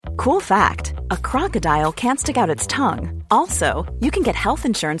Cool fact, a crocodile can't stick out its tongue. Also, you can get health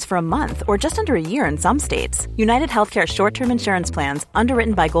insurance for a month or just under a year in some states. United Healthcare short-term insurance plans,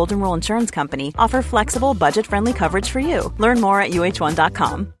 underwritten by Golden Rule Insurance Company, offer flexible, budget-friendly coverage for you. Learn more at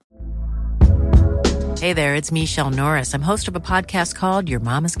uh1.com. Hey there, it's Michelle Norris. I'm host of a podcast called Your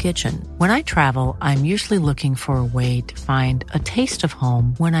Mama's Kitchen. When I travel, I'm usually looking for a way to find a taste of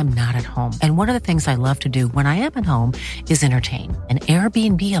home when I'm not at home. And one of the things I love to do when I am at home is entertain. And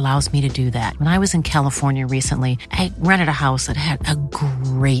Airbnb allows me to do that. When I was in California recently, I rented a house that had a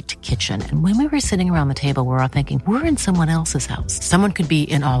great kitchen. And when we were sitting around the table, we're all thinking, we're in someone else's house. Someone could be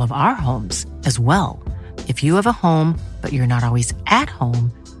in all of our homes as well. If you have a home, but you're not always at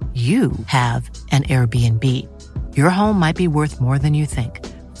home, you have an Airbnb. Your home might be worth more than you think.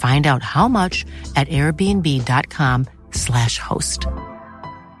 Find out how much at airbnb.com/host.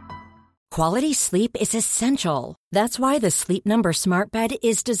 Quality sleep is essential. That's why the Sleep Number Smart Bed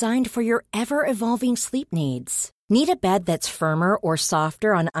is designed for your ever-evolving sleep needs. Need a bed that's firmer or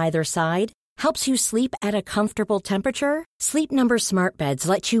softer on either side? Helps you sleep at a comfortable temperature? Sleep Number Smart Beds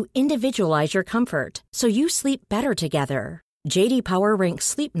let you individualize your comfort, so you sleep better together. J.D. Power ranks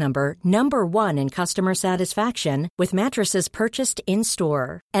Sleep Number number 1 in customer satisfaction with mattresses purchased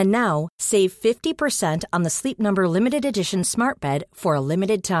in-store. And now, save 50% on the Sleep Number Limited Edition Smart Bed for a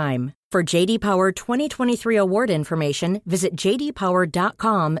limited time. For J.D. Power 2023 award information, visit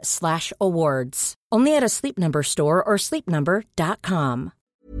jdpower.com/awards. Only at a Sleep Number store or sleepnumber.com.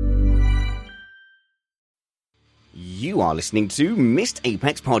 You are listening to Missed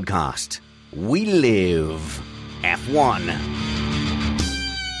Apex Podcast. We live F1.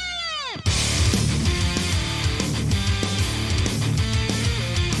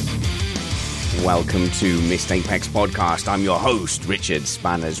 Welcome to Missed Apex Podcast. I'm your host, Richard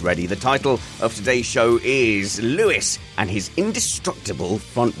Spanners Ready. The title of today's show is Lewis and His Indestructible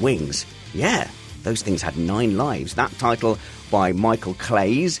Front Wings. Yeah, those things had 9 lives. That title by Michael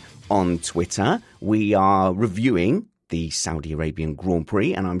Clays on Twitter. We are reviewing the Saudi Arabian Grand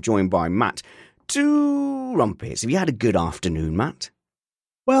Prix, and I'm joined by Matt Two Rumpets. Have you had a good afternoon, Matt?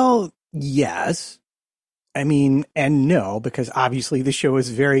 Well, yes. I mean, and no, because obviously the show is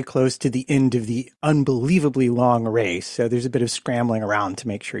very close to the end of the unbelievably long race. So there's a bit of scrambling around to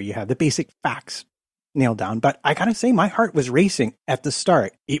make sure you have the basic facts nailed down. But I gotta say, my heart was racing at the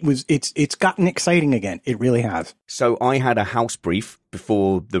start. It's gotten exciting again. It really has. So I had a house brief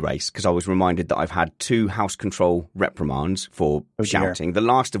before the race because I was reminded that I've had 2 house control reprimands for shouting. The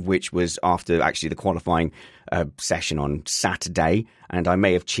last of which was after actually the qualifying session on Saturday, and I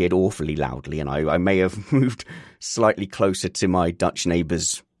may have cheered awfully loudly, and I may have moved slightly closer to my Dutch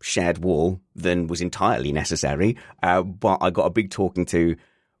neighbour's shared wall than was entirely necessary. But I got a big talking to.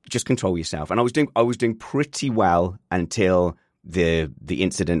 Just control yourself. And I was doing pretty well until the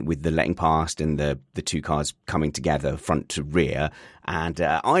incident with the letting past and the 2 cars coming together front to rear. And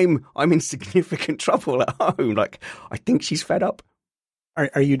I'm in significant trouble at home. Like, I think she's fed up.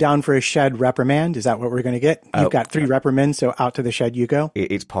 Are you down for a shed reprimand? Is that what we're going to get? You've got 3 reprimands, so out to the shed you go?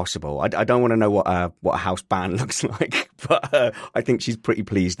 It's possible. I don't want to know what a house ban looks like, but I think she's pretty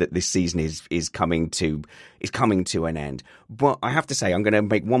pleased that this season is coming to an end. But I have to say, I'm going to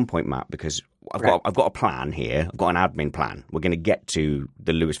make one point, Matt, because I've got a plan here. I've got an admin plan. We're going to get to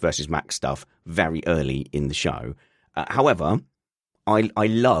the Lewis versus Max stuff very early in the show. However, I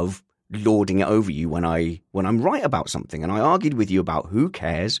love lording it over you when I'm right about something. And I argued with you about who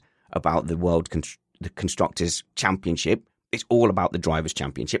cares about the the Constructors' Championship. It's all about the Drivers'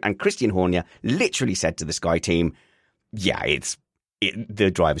 Championship. And Christian Horner literally said to the Sky team, yeah, the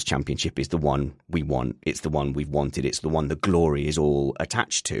Drivers' Championship is the one we want. It's the one we've wanted. It's the one the glory is all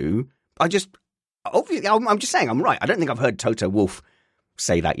attached to. I'm just saying I'm right. I don't think I've heard Toto Wolff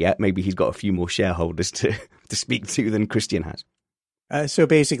say that yet. Maybe he's got a few more shareholders to speak to than Christian has. So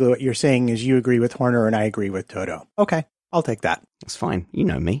basically what you're saying is you agree with Horner and I agree with Toto. Okay, I'll take that. That's fine. You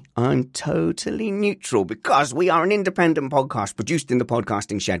know me. I'm totally neutral because we are an independent podcast produced in the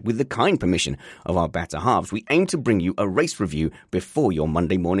podcasting shed with the kind permission of our better halves. We aim to bring you a race review before your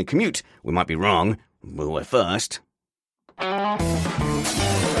Monday morning commute. We might be wrong, but we're first.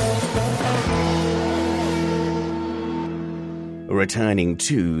 Returning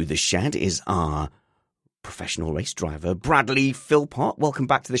to the shed is our professional race driver, Bradley Philpott. Welcome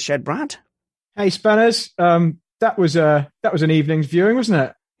back to the shed, Brad. Hey, Spanners. That was an evening's viewing, wasn't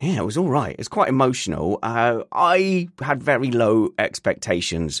it? Yeah, it was all right. It's quite emotional. I had very low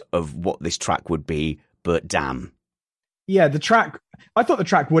expectations of what this track would be, but damn. Yeah, I thought the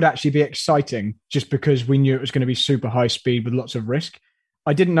track would actually be exciting just because we knew it was going to be super high speed with lots of risk.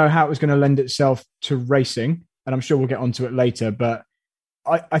 I didn't know how it was going to lend itself to racing, and I'm sure we'll get onto it later, but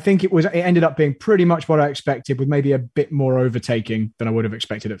I think it ended up being pretty much what I expected, with maybe a bit more overtaking than I would have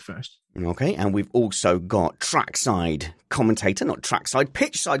expected at first. Okay, and we've also got pitchside commentator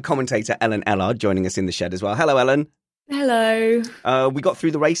Ellen Ellard joining us in the shed as well. Hello, Ellen. Hello. We got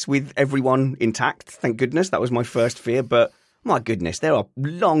through the race with everyone intact, thank goodness. That was my first fear, but my goodness, there are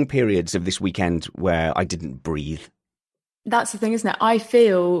long periods of this weekend where I didn't breathe. That's the thing, isn't it? I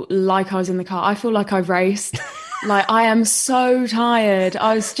feel like I was in the car. I feel like I've raced. Like, I am so tired.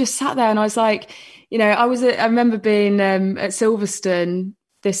 I was just sat there and I was like, I remember being at Silverstone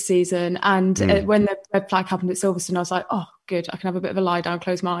this season, and when the red flag happened at Silverstone, I was like, oh, good, I can have a bit of a lie down,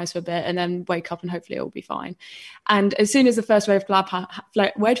 close my eyes for a bit, and then wake up and hopefully it'll be fine. And as soon as the first red flag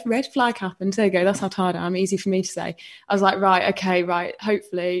happened, there you go, that's how tired I am, easy for me to say. I was like, right,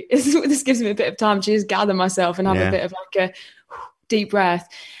 hopefully this gives me a bit of time to just gather myself and have a bit of like a deep breath.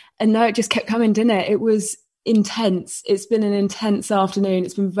 And no, it just kept coming, didn't it? It was intense. It's been an intense afternoon.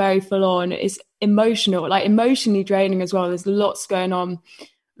 It's been very full on. It's emotional, like emotionally draining as well. There's lots going on,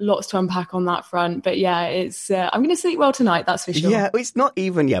 lots to unpack on that front. But yeah, it's I'm going to sleep well tonight, that's for sure. Yeah, it's not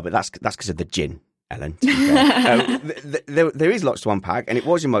even, but that's because of the gin, Ellen. There is lots to unpack, and it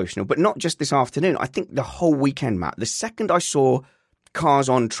was emotional, but not just this afternoon. I think the whole weekend, Matt, the second I saw cars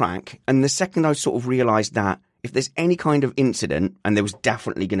on track, and the second I sort of realised that if there's any kind of incident, and there was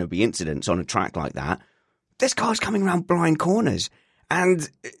definitely going to be incidents on a track like that, there's cars coming around blind corners. And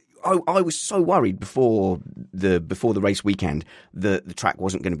I was so worried before the race weekend that the track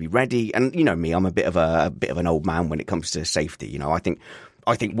wasn't going to be ready. And you know me, I'm a bit of an old man when it comes to safety. I think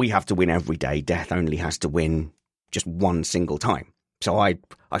we have to win every day. Death only has to win just one single time. So I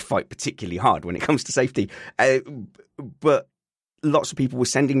fight particularly hard when it comes to safety. But lots of people were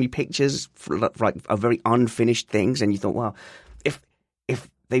sending me pictures of very unfinished things, and you thought, well, if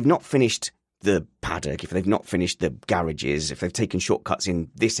they've not finished the paddock, if they've not finished the garages, if they've taken shortcuts in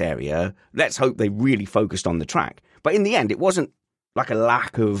this area, let's hope they really focused on the track. But in the end, it wasn't like a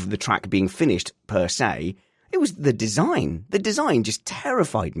lack of the track being finished per se. It was the design. The design just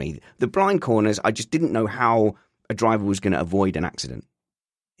terrified me. The blind corners, I just didn't know how a driver was going to avoid an accident.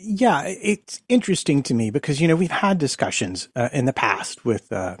 Yeah, it's interesting to me because, we've had discussions in the past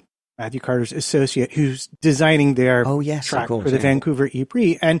with Matthew Carter's associate who's designing their track for the Vancouver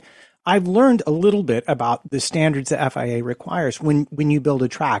E-Prix. And I've learned a little bit about the standards that FIA requires when you build a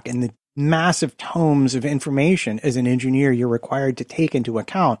track and the massive tomes of information as an engineer you're required to take into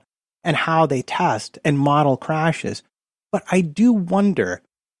account and how they test and model crashes. But I do wonder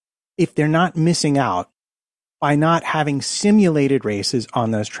if they're not missing out by not having simulated races on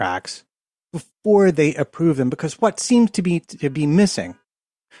those tracks before they approve them, because what seems to be missing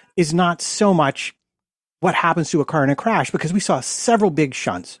is not so much what happens to a car in a crash, because we saw several big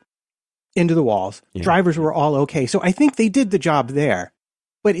shunts into the walls. Yeah. Drivers were all okay. So I think they did the job there,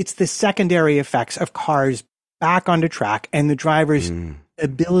 but it's the secondary effects of cars back onto track and the driver's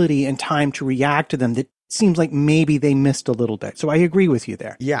ability and time to react to them that seems like maybe they missed a little bit. So I agree with you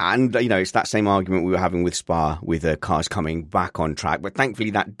there. Yeah, and it's that same argument we were having with Spa with cars coming back on track, but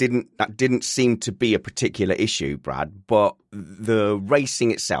thankfully that didn't seem to be a particular issue, Brad. But the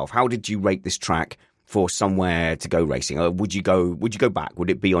racing itself, how did you rate this track for somewhere to go racing? Or would you go back? Would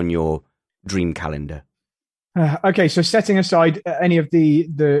it be on your dream calendar? Okay, so setting aside any of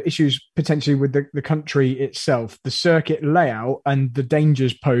the issues potentially with the country itself, the circuit layout and the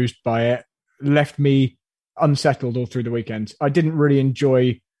dangers posed by it left me unsettled all through the weekend. I didn't really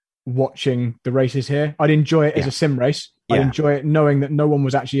enjoy watching the races here. I'd enjoy it as a sim race. Yeah. I'd enjoy it knowing that no one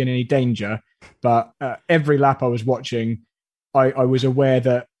was actually in any danger. But every lap I was watching, I was aware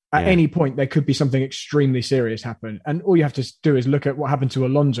that at any point there could be something extremely serious happen. And all you have to do is look at what happened to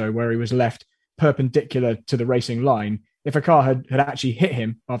Alonso, where he was left perpendicular to the racing line. If a car had actually hit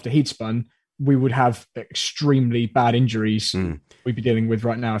him after he'd spun, we would have extremely bad injuries we'd be dealing with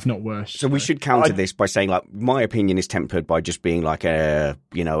right now, if not worse. So we should counter this by saying, like, my opinion is tempered by just being like an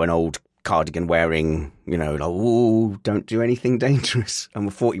old cardigan wearing, oh, don't do anything dangerous. I'm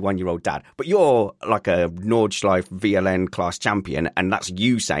a 41-year-old dad. But you're like a Nordschleife VLN class champion, and that's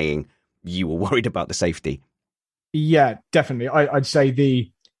you saying you were worried about the safety. Yeah, definitely. I'd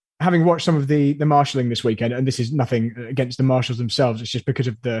say having watched some of the marshalling this weekend, and this is nothing against the marshals themselves, it's just because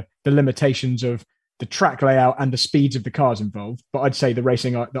of the limitations of the track layout and the speeds of the cars involved. But I'd say the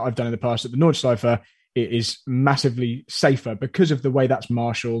racing that I've done in the past at the Nordschleife, it is massively safer because of the way that's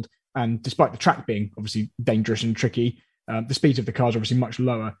marshaled. And despite the track being obviously dangerous and tricky, the speeds of the cars are obviously much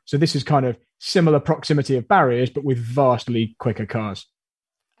lower. So this is kind of similar proximity of barriers, but with vastly quicker cars.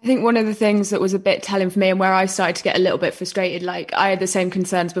 I think one of the things that was a bit telling for me and where I started to get a little bit frustrated, like I had the same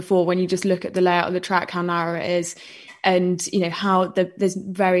concerns before when you just look at the layout of the track, how narrow it is. and, you know, how there's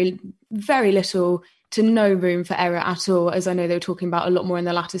very, very little to no room for error at all, as I know they were talking about a lot more in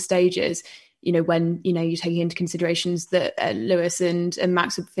the latter stages, you know, when, you know, you're taking into considerations that Lewis and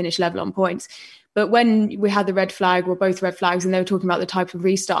Max would finish level on points. But when we had the red flag, or both red flags, and they were talking about the type of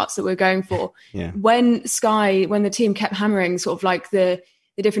restarts that we're going for, when the team kept hammering sort of like the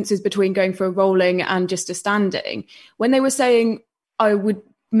differences between going for a rolling and just a standing, when they were saying, I would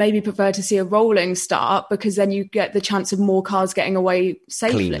maybe prefer to see a rolling start because then you get the chance of more cars getting away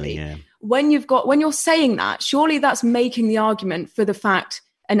safely. Cleanly, yeah. When you're saying that, surely that's making the argument for the fact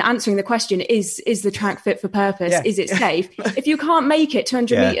and answering the question, is the track fit for purpose? Yeah. Is it safe? If you can't make it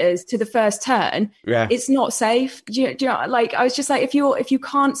 200 meters to the first turn, it's not safe. Do you know, like, I was just like, if you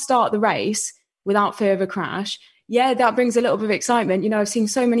can't start the race without fear of a crash, that brings a little bit of excitement. You know, I've seen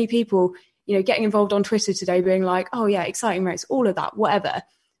so many people, you know, getting involved on Twitter today being like, oh yeah, exciting race, all of that, whatever.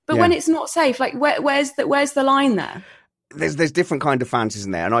 But when it's not safe, like where's the line there? There's different kind of fans,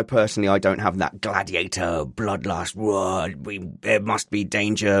 isn't there? And I personally don't have that gladiator, bloodlust, there must be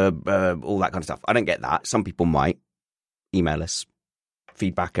danger, all that kind of stuff. I don't get that. Some people might. Email us,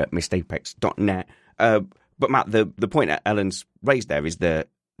 feedback@missedapex.net. But Matt, the point that Ellen's raised there is that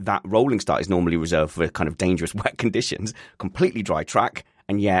rolling start is normally reserved for kind of dangerous wet conditions, completely dry track,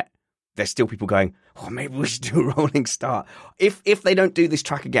 and yet there's still people going, oh, maybe we should do a rolling start. If they don't do this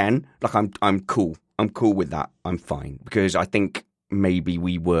track again, like I'm cool. I'm cool with that. I'm fine, because I think maybe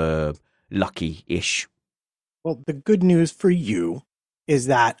we were lucky-ish. Well, the good news for you is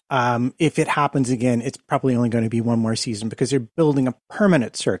that if it happens again, it's probably only going to be one more season, because they're building a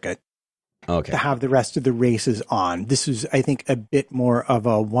permanent circuit to have the rest of the races on. This is, I think, a bit more of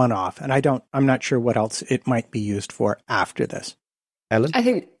a one-off, and I'm not sure what else it might be used for after this. Ellen? I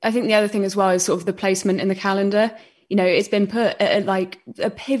think the other thing as well is sort of the placement in the calendar. You know, it's been put at like a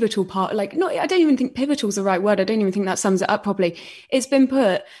pivotal part, like, no, I don't even think pivotal is the right word. I don't even think that sums it up properly. It's been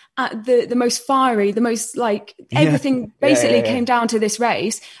put at the most fiery, the most like everything basically came down to this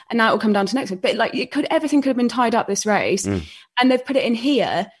race, and now it will come down to next week. But like everything could have been tied up this race, and they've put it in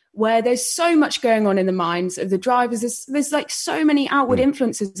here where there's so much going on in the minds of the drivers. There's like so many outward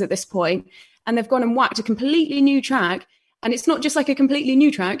influences at this point, and they've gone and whacked a completely new track. And it's not just like a completely new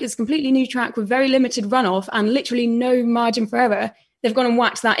track. It's a completely new track with very limited runoff and literally no margin for error. They've gone and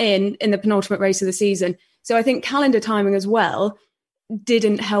whacked that in the penultimate race of the season. So I think calendar timing as well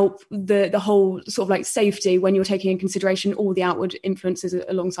didn't help the whole sort of like safety when you're taking in consideration all the outward influences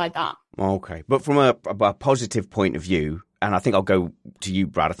alongside that. Okay. But from a positive point of view, and I think I'll go to you,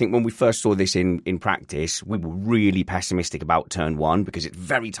 Brad, I think when we first saw this in practice, we were really pessimistic about turn one because it's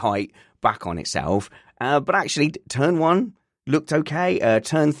very tight back on itself. But actually, turn one looked okay.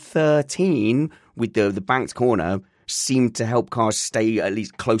 Turn 13 with the banked corner seemed to help cars stay at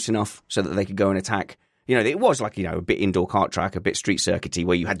least close enough so that they could go and attack. You know, it was like, you know, a bit indoor kart track, a bit street circuity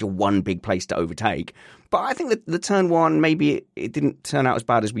where you had your one big place to overtake. But I think that the turn one, maybe it didn't turn out as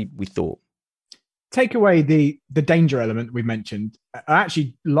bad as we thought. Take away the danger element we mentioned. I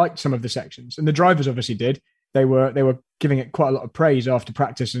actually liked some of the sections, and the drivers obviously did. They were giving it quite a lot of praise after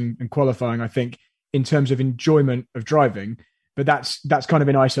practice and qualifying, I think, in terms of enjoyment of driving. But that's kind of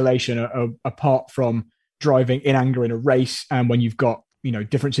in isolation, apart from driving in anger in a race, and when you've got, you know,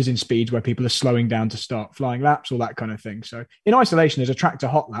 differences in speeds where people are slowing down to start flying laps, all that kind of thing. So in isolation, there's a track to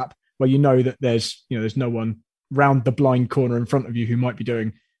hot lap where you know that there's no one round the blind corner in front of you who might be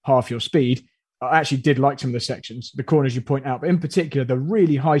doing half your speed. I actually did like some of the sections, the corners you point out, but in particular, the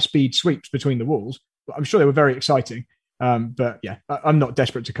really high speed sweeps between the walls. I'm sure they were very exciting. But yeah, I'm not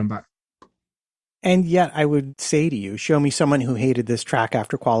desperate to come back. And yet I would say to you, show me someone who hated this track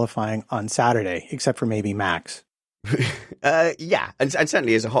after qualifying on Saturday, except for maybe Max. Yeah, and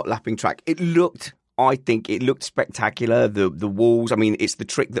certainly as a hot lapping track, I think it looked spectacular. The walls, I mean, it's the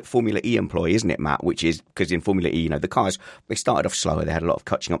trick that Formula E employ, isn't it, Matt? Which is, because in Formula E, you know, the cars, they started off slower. They had a lot of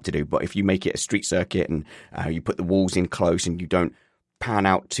catching up to do. But if you make it a street circuit and you put the walls in close and you don't pan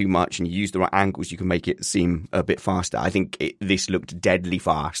out too much and you use the right angles, you can make it seem a bit faster. I think this looked deadly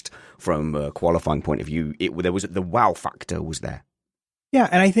fast from a qualifying point of view. There was the wow factor was there. Yeah,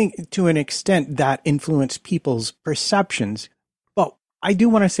 and I think to an extent that influenced people's perceptions. But I do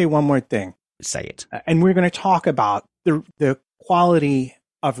want to say one more thing. Say it. And we're going to talk about the quality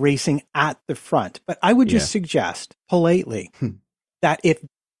of racing at the front. But I would just suggest politely that if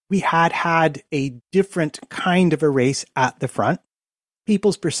we had a different kind of a race at the front,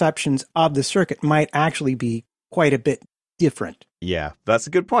 people's perceptions of the circuit might actually be quite a bit different. Yeah, that's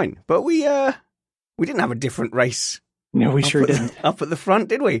a good point. But we didn't have a different race. No, we sure didn't. Up at the front,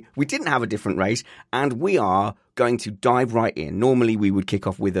 did we? We didn't have a different race, and we are going to dive right in. Normally, we would kick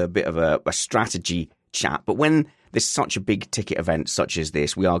off with a bit of a strategy chat, but when there's such a big ticket event such as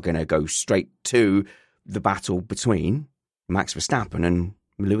this, we are going to go straight to the battle between Max Verstappen and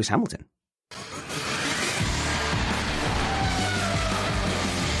Lewis Hamilton.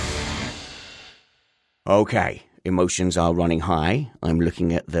 Okay, emotions are running high. I'm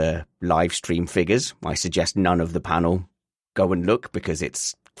looking at the live stream figures. I suggest none of the panel go and look because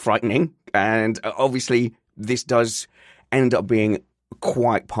it's frightening. And obviously, this does end up being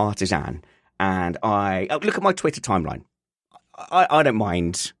quite partisan. And I look at my Twitter timeline. I don't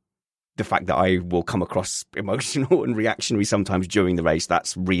mind the fact that I will come across emotional and reactionary sometimes during the race.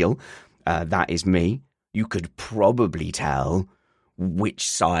 That's real. That is me. You could probably tell which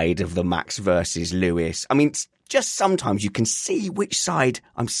side of the Max versus Lewis. I mean, just sometimes you can see which side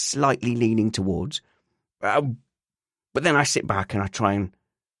I'm slightly leaning towards. But then I sit back and I try and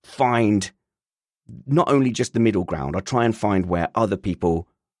find not only just the middle ground, I try and find where other people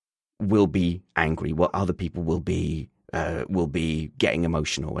will be angry, what other people will be getting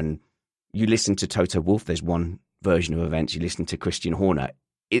emotional. And you listen to Toto Wolff, there's one version of events, you listen to Christian Horner,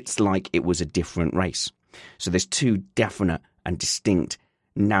 it's like it was a different race. So there's two definite and distinct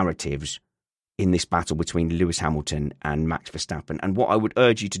narratives in this battle between Lewis Hamilton and Max Verstappen. And what I would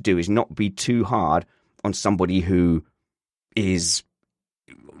urge you to do is not be too hard on somebody who is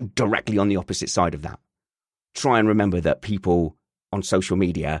directly on the opposite side of that. Try and remember that people on social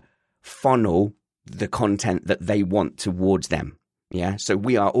media funnel the content that they want towards them. Yeah. So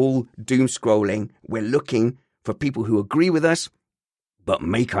we are all doom scrolling. We're looking for people who agree with us, but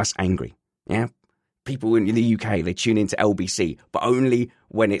make us angry. Yeah. People in the UK, they tune into LBC, but only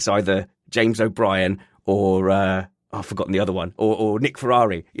when it's either James O'Brien or I've forgotten the other one, or Nick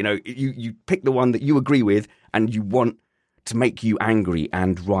Ferrari. You know, you pick the one that you agree with and you want to make you angry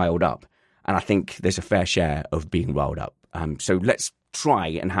and riled up. And I think there's a fair share of being riled up. So let's try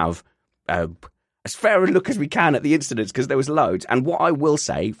and have as fair a look as we can at the incidents, because there was loads. And what I will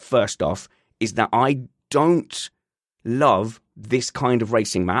say, first off, is that I don't love this kind of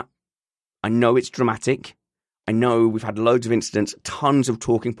racing, Matt. I know it's dramatic. I know we've had loads of incidents, tons of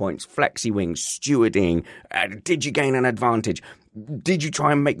talking points, flexi wings, stewarding. Did you gain an advantage? Did you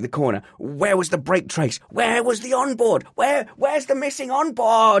try and make the corner? Where was the brake trace? Where was the onboard? Where's the missing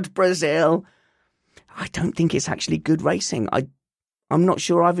onboard, Brazil? I don't think it's actually good racing. I'm not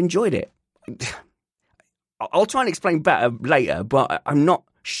sure I've enjoyed it. I'll try and explain better later, but I'm not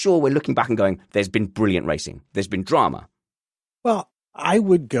sure we're looking back and going, there's been brilliant racing. There's been drama. Well, I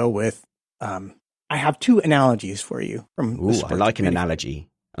would go with, I have two analogies for you. I like an analogy.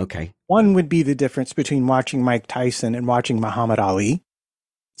 Okay. One would be the difference between watching Mike Tyson and watching Muhammad Ali.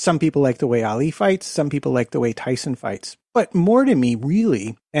 Some people like the way Ali fights. Some people like the way Tyson fights. But more to me,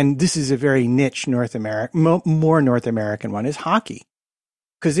 really, and this is a very niche North American, more North American one, is hockey.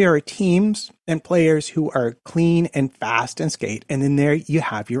 Because there are teams and players who are clean and fast and skate. And then there you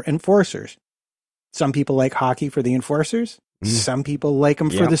have your enforcers. Some people like hockey for the enforcers. Some people like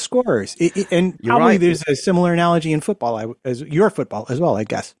them for the scorers. And You're probably right. there's a similar analogy in football, as your football as well, I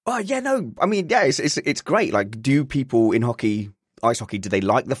guess. Oh, yeah, no. I mean, yeah, it's great. Like, do people in hockey, ice hockey, do they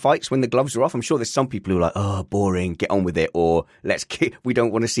like the fights when the gloves are off? I'm sure there's some people who are like, oh, boring, get on with it. Or we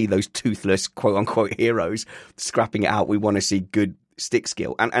don't want to see those toothless, quote unquote, heroes scrapping it out. We want to see good stick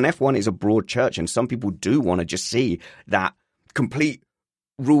skill. And F1 is a broad church. And some people do want to just see that complete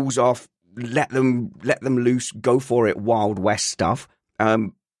rules off, let them loose, go for it, Wild West stuff.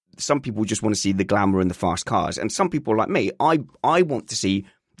 Some people just want to see the glamour and the fast cars. And some people like me, I want to see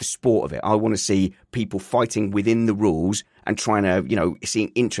the sport of it. I want to see people fighting within the rules and trying to,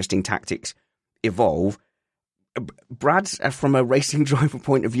 seeing interesting tactics evolve. Brad, from a racing driver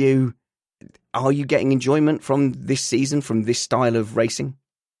point of view, are you getting enjoyment from this season, from this style of racing?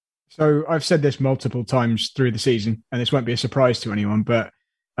 So I've said this multiple times through the season, and this won't be a surprise to anyone, but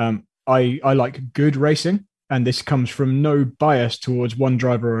I like good racing, and this comes from no bias towards one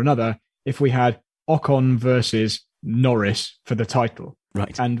driver or another. If we had Ocon versus Norris for the title,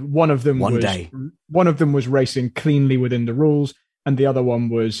 right, and one of them was racing cleanly within the rules, and the other one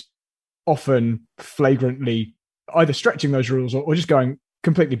was often flagrantly either stretching those rules or just going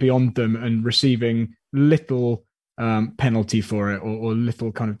completely beyond them and receiving little penalty for it or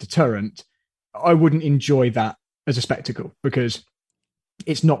little kind of deterrent, I wouldn't enjoy that as a spectacle, because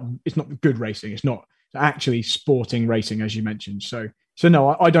it's not good racing. It's not actually sporting racing, as you mentioned. So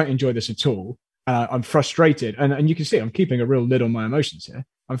no, I don't enjoy this at all. I'm frustrated, and you can see I'm keeping a real lid on my emotions here.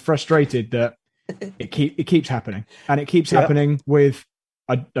 I'm frustrated that it keeps happening, and it keeps happening with,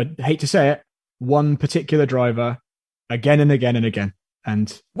 I hate to say it, one particular driver again and again and again.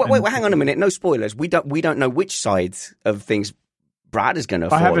 And wait, hang on a minute. No spoilers. We don't know which side of things Brad is going to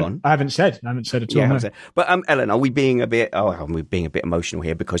fall on. I haven't said at all. Yeah, no. But Ellen, are we being a bit emotional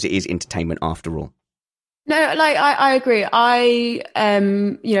here because it is entertainment after all? No, like I agree. I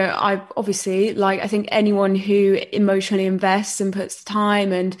obviously, like, I think anyone who emotionally invests and puts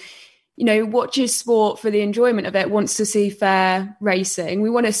time and, watches sport for the enjoyment of it wants to see fair racing. We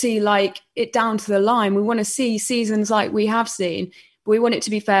want to see, like, it down to the line. We want to see seasons like we have seen, but we want it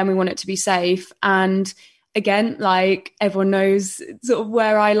to be fair and we want it to be safe. And again, like, everyone knows sort of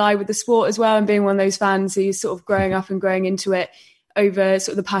where I lie with the sport as well, and being one of those fans who's sort of growing up and growing into it over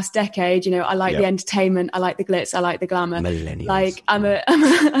sort of the past decade. I like the entertainment, I like the glitz, I like the glamour. Millennials. Like,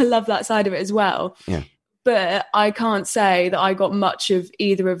 I love that side of it as well. Yeah. But I can't say that I got much of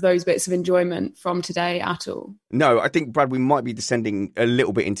either of those bits of enjoyment from today at all. No, I think, Brad, we might be descending a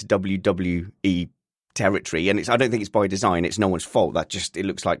little bit into WWE territory, and I don't think it's by design. It's no one's fault. It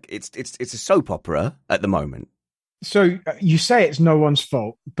looks like it's a soap opera at the moment. So you say it's no one's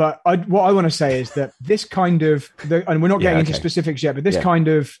fault, but what I want to say is that this kind of, and we're not getting into specifics yet, but this kind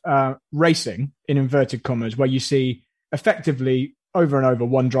of racing, in inverted commas, where you see effectively over and over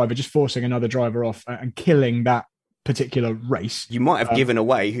one driver just forcing another driver off and killing that particular race. You might have given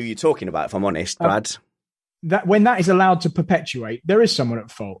away who you're talking about, if I'm honest, Brad. That when that is allowed to perpetuate, there is someone at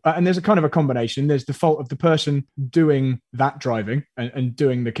fault. And there's a kind of a combination. There's the fault of the person doing that driving and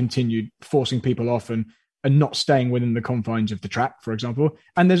doing the continued forcing people off and not staying within the confines of the track, for example.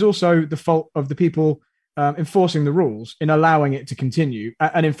 And there's also the fault of the people enforcing the rules in allowing it to continue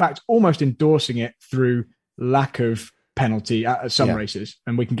and, in fact, almost endorsing it through lack of penalty at some races.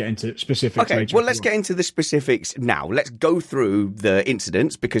 And we can get into specifics later. Well, let's get into the specifics now. Let's go through the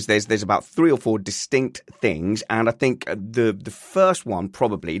incidents because there's about 3 or 4 distinct things. And I think the first one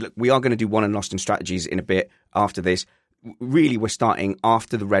probably, look, we are going to do won and lost in strategies in a bit after this. Really, we're starting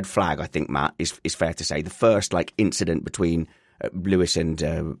after the red flag, I think, Matt, is fair to say. The first incident between Lewis and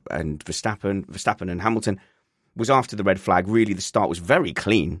Verstappen and Hamilton was after the red flag. Really, the start was very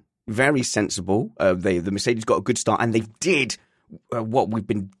clean, very sensible. The Mercedes got a good start, and they did what we've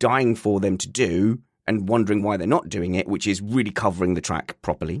been dying for them to do and wondering why they're not doing it, which is really covering the track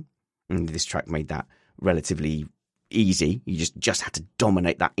properly. And this track made that relatively easy. You just had to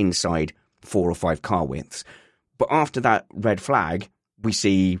dominate that inside 4 or 5 car widths. But after that red flag, we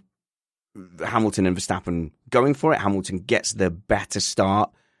see Hamilton and Verstappen going for it. Hamilton gets the better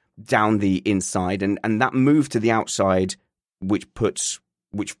start down the inside, and that move to the outside, which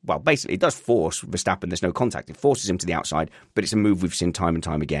basically it does force Verstappen. There's no contact. It forces him to the outside, but it's a move we've seen time and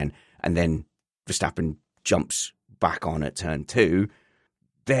time again. And then Verstappen jumps back on at turn 2.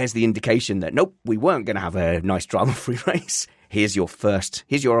 There's the indication that, nope, we weren't going to have a nice drama-free race. Here's your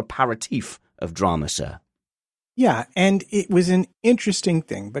aperitif of drama, sir. Yeah, and it was an interesting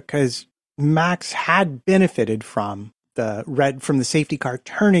thing because Max had benefited from the safety car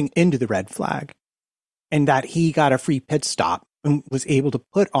turning into the red flag, and that he got a free pit stop and was able to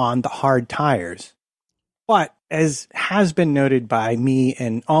put on the hard tires. But as has been noted by me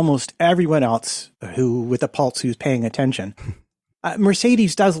and almost everyone else who with a pulse who's paying attention,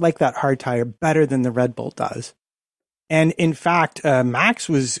 Mercedes does like that hard tire better than the Red Bull does. And in fact, Max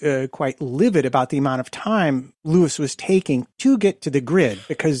was quite livid about the amount of time Lewis was taking to get to the grid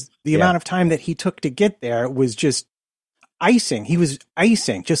because the amount of time that he took to get there was just icing. He was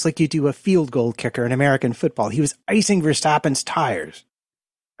icing, just like you do a field goal kicker in American football. He was icing Verstappen's tires.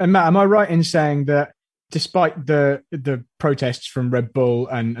 And Matt, am I right in saying that despite the protests from Red Bull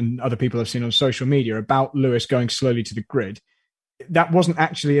and other people I've seen on social media about Lewis going slowly to the grid, that wasn't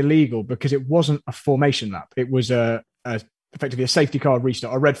actually illegal because it wasn't a formation lap. It was effectively a safety car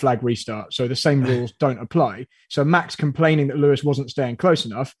restart, a red flag restart. So the same rules don't apply. So Max complaining that Lewis wasn't staying close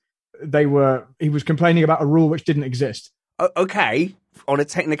enough, he was complaining about a rule which didn't exist. Okay, on a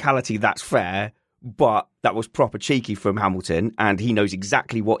technicality, that's fair, but that was proper cheeky from Hamilton, and he knows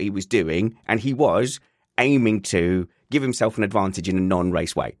exactly what he was doing, and he was aiming to give himself an advantage in a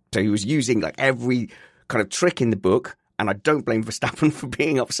non-race way. So he was using every kind of trick in the book, and I don't blame Verstappen for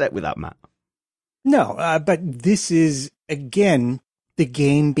being upset with that, Matt. No, but this is, again, the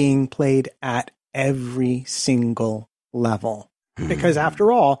game being played at every single level. Because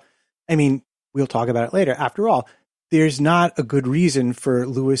after all, I mean, we'll talk about it later. After all, there's not a good reason for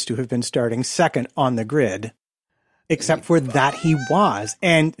Lewis to have been starting second on the grid, except for that he was.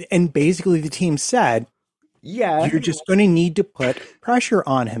 And basically the team said, you're just going to need to put pressure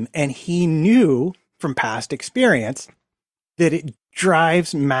on him. And he knew from past experience that it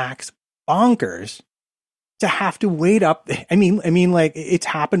drives Max bonkers to have to wait up. I mean, it's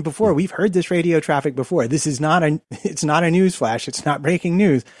happened before. We've heard this radio traffic before. This is it's not a news flash. It's not breaking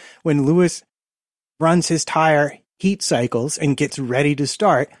news. When Lewis runs his tire, heat cycles and gets ready to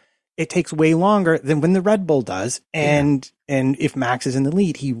start, it takes way longer than when the Red Bull does. And if Max is in the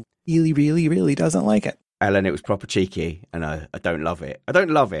lead, he really, really, really doesn't like it. Ellen, it was proper cheeky, and I don't love it. I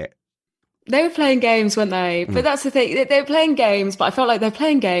don't love it. They were playing games, weren't they? But that's the thing. They were playing games, but I felt like they're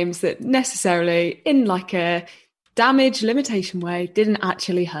playing games that necessarily, in like a damage limitation way, didn't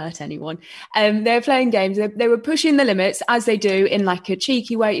actually hurt anyone. They were playing games. They were pushing the limits as they do in like a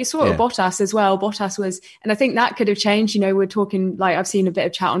cheeky way. You saw it with Bottas as well. Bottas was, and I think that could have changed. You know, we're talking, like, I've seen a bit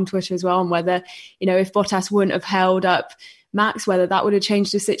of chat on Twitter as well on whether, you know, if Bottas wouldn't have held up Max, whether that would have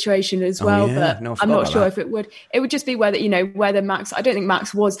changed the situation as well. But I'm not sure if it would. It would just be whether, you know, whether Max, I don't think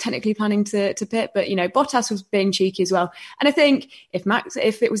Max was technically planning to pit, but, you know, Bottas was being cheeky as well. And I think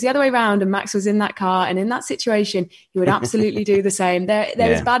if it was the other way around and Max was in that car and in that situation, he would absolutely do the same. They're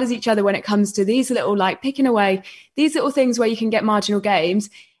as bad as each other when it comes to these little, like, picking away, these little things where you can get marginal gains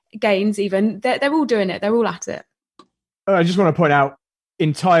even. They're all doing it. They're all at it. I just want to point out,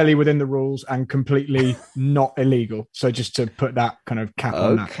 entirely within the rules and completely not illegal. So just to put that kind of cap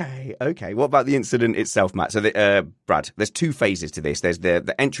on that. Okay. What about the incident itself, Matt? So, Brad, there's two phases to this. There's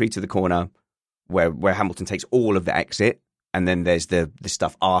the entry to the corner where Hamilton takes all of the exit, and then there's the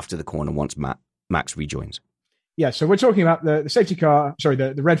stuff after the corner once Max rejoins. Yeah, so we're talking about the safety car,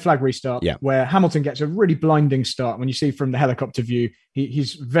 the red flag restart, where Hamilton gets a really blinding start. When you see from the helicopter view,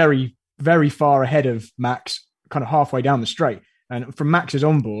 he's very, very far ahead of Max, kind of halfway down the straight. And from Max's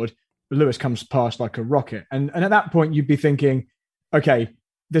onboard, Lewis comes past like a rocket. And at that point, you'd be thinking, okay,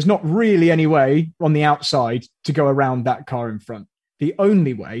 there's not really any way on the outside to go around that car in front. The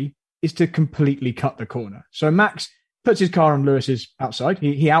only way is to completely cut the corner. So Max puts his car on Lewis's outside.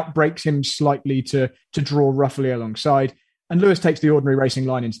 He outbrakes him slightly to draw roughly alongside. And Lewis takes the ordinary racing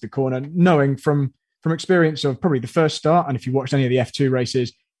line into the corner, knowing from experience of probably the first start, and if you watched any of the F2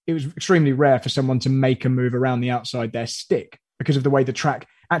 races, it was extremely rare for someone to make a move around the outside their stick, because of the way the track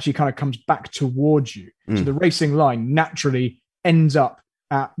actually kind of comes back towards you. So the racing line naturally ends up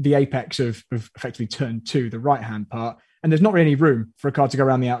at the apex of effectively turn 2, the right-hand part. And there's not really any room for a car to go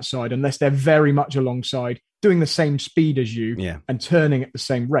around the outside unless they're very much alongside, doing the same speed as you and turning at the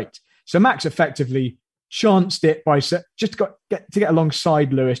same rate. So Max effectively chanced it by just to get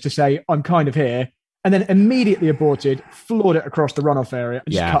alongside Lewis to say, I'm kind of here. And then immediately aborted, floored it across the runoff area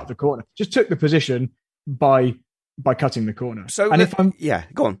and just cut the corner. Just took the position by cutting the corner. So, and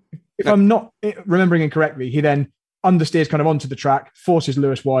go on. If I'm not remembering incorrectly, he then understeers kind of onto the track, forces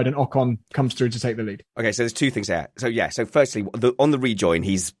Lewis wide, and Ocon comes through to take the lead. Okay, so there's two things there. So firstly, on the rejoin,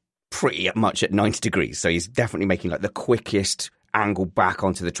 he's pretty much at 90 degrees. So he's definitely making like the quickest angle back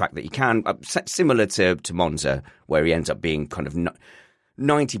onto the track that he can, similar to Monza, where he ends up being kind of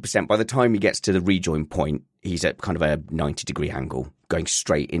 90%. By the time he gets to the rejoin point, he's at kind of a 90-degree angle, going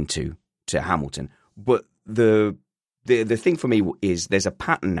straight into Hamilton. But the thing for me is there's a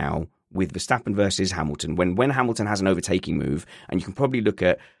pattern now with Verstappen versus Hamilton. When Hamilton has an overtaking move, and you can probably look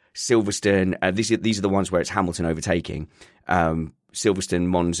at Silverstone, these are the ones where it's Hamilton overtaking, Silverstone,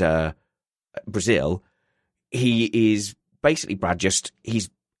 Monza, Brazil, he is basically, Brad, he's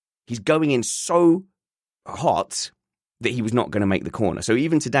going in so hot that he was not going to make the corner. So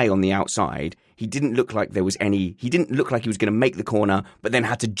even today on the outside, he didn't look like he was going to make the corner, but then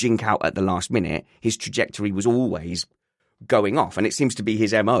had to jink out at the last minute. His trajectory was always going off. And it seems to be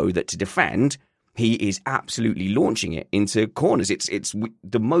his MO that to defend, he is absolutely launching it into corners. It's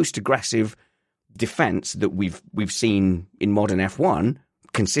the most aggressive defense that we've seen in modern F1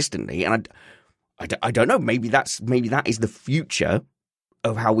 consistently. And I don't know, maybe that is the future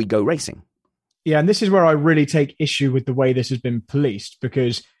of how we go racing. Yeah, and this is where I really take issue with the way this has been policed,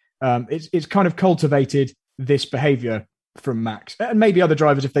 because it's kind of cultivated this behaviour from Max, and maybe other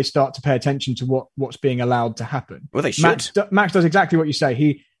drivers if they start to pay attention to what's being allowed to happen. Well, they should. Max does exactly what you say.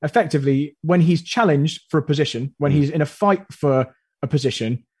 He effectively, when he's challenged for a position, when he's in a fight for a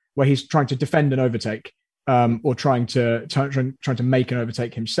position where he's trying to defend an overtake, or trying to make an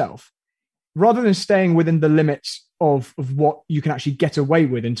overtake himself, rather than staying within the limits of what you can actually get away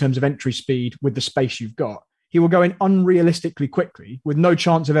with in terms of entry speed with the space you've got, he will go in unrealistically quickly with no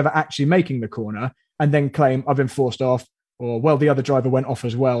chance of ever actually making the corner, and then claim, I've been forced off, or, well, the other driver went off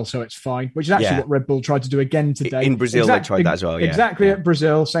as well, so it's fine, which is actually what Red Bull tried to do again today. In Brazil, they tried that as well, Exactly, at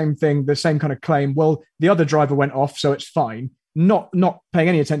Brazil, same thing, the same kind of claim. Well, the other driver went off, so it's fine. Not paying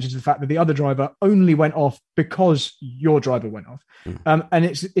any attention to the fact that the other driver only went off because your driver went off. And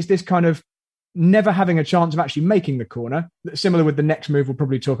it's this kind of never having a chance of actually making the corner. Similar with the next move we'll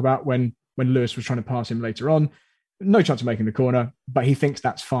probably talk about when Lewis was trying to pass him later on. No chance of making the corner, but he thinks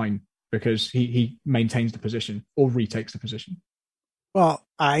that's fine because he maintains the position or retakes the position. Well,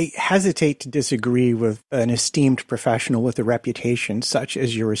 I hesitate to disagree with an esteemed professional with a reputation such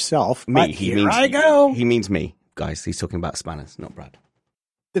as yourself. Me, He means me, guys. He's talking about Spanners, not Brad.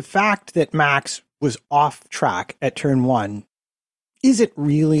 The fact that Max was off track at turn 1 isn't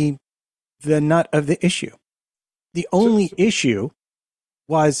really the nut of the issue. The only issue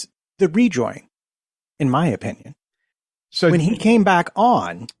was the rejoin, in my opinion. So when he came back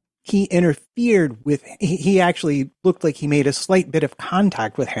on, he interfered with, he actually looked like he made a slight bit of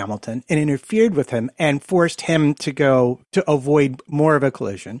contact with Hamilton and interfered with him and forced him to avoid more of a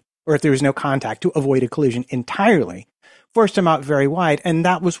collision, or if there was no contact, to avoid a collision entirely, forced him out very wide. And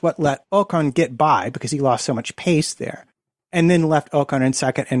that was what let Ocon get by because he lost so much pace there, and then left Ocon in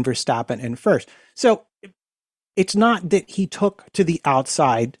second and Verstappen in first. So it's not that he took to the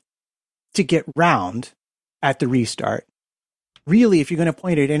outside to get round at the restart. Really, if you're going to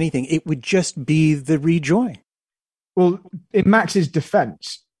point at anything, it would just be the rejoin. Well, in Max's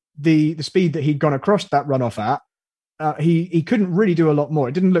defense, the speed that he'd gone across that runoff at, he couldn't really do a lot more.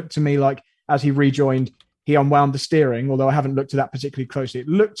 It didn't look to me like as he rejoined, he unwound the steering, although I haven't looked at that particularly closely. It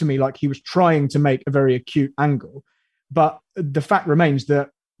looked to me like he was trying to make a very acute angle. But the fact remains that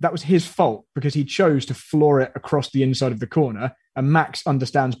was his fault because he chose to floor it across the inside of the corner. And Max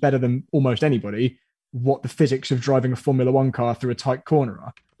understands better than almost anybody what the physics of driving a Formula One car through a tight corner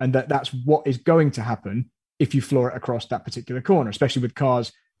are. And that's what is going to happen if you floor it across that particular corner, especially with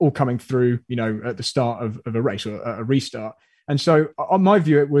cars all coming through, at the start of a race or a restart. And so on my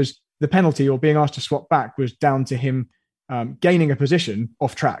view, it was the penalty or being asked to swap back was down to him gaining a position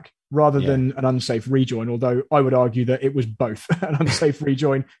off track rather than an unsafe rejoin. Although I would argue that it was both an unsafe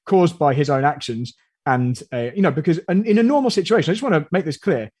rejoin caused by his own actions. And, because in a normal situation, I just want to make this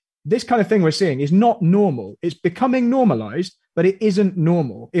clear. This kind of thing we're seeing is not normal. It's becoming normalized, but it isn't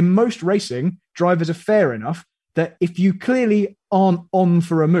normal. In most racing, drivers are fair enough that if you clearly aren't on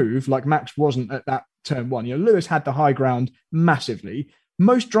for a move, like Max wasn't at that turn 1, Lewis had the high ground massively.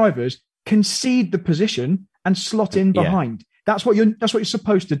 Most drivers concede the position and slot in behind. That's what you're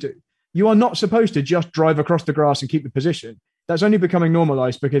supposed to do. You are not supposed to just drive across the grass and keep the position. That's only becoming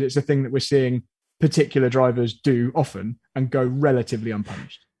normalized because it's a thing that we're seeing particular drivers do often and go relatively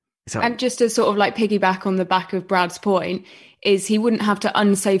unpunished. And just to sort of like piggyback on the back of Brad's point, is he wouldn't have to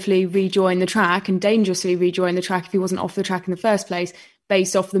unsafely rejoin the track and dangerously rejoin the track if he wasn't off the track in the first place,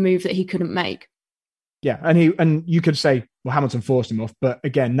 based off the move that he couldn't make. Yeah, and you could say, well, Hamilton forced him off, but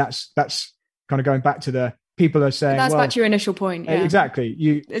again, that's kind of going back to the people are saying. But that's back to your initial point. Yeah. Exactly.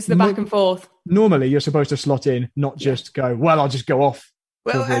 It's the back and forth. Normally, you're supposed to slot in, not just go, well, I'll just go off.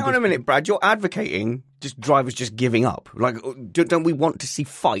 Well, hang on a minute, Brad. You're advocating just drivers just giving up. Like, don't we want to see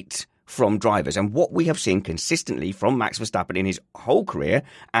fight from drivers? And what we have seen consistently from Max Verstappen in his whole career,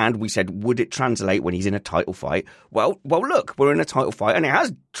 and we said, would it translate when he's in a title fight? Well, look, we're in a title fight, and it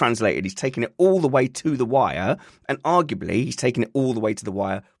has translated. He's taken it all the way to the wire, and arguably he's taken it all the way to the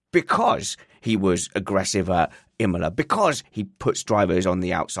wire because he was aggressive at Imola, because he puts drivers on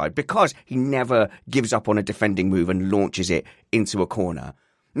the outside, because he never gives up on a defending move and launches it into a corner.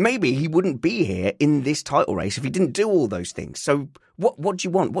 Maybe he wouldn't be here in this title race if he didn't do all those things. So what do you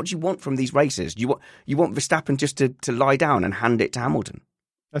want? What do you want from these racers? You want Verstappen just to lie down and hand it to Hamilton?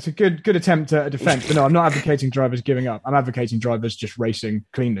 That's a good attempt at a defence. But no, I'm not advocating drivers giving up. I'm advocating drivers just racing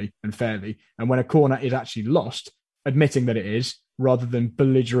cleanly and fairly. And when a corner is actually lost, admitting that it is, rather than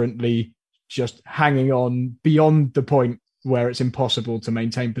belligerently just hanging on beyond the point where it's impossible to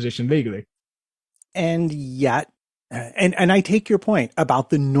maintain position legally. And yet, and I take your point about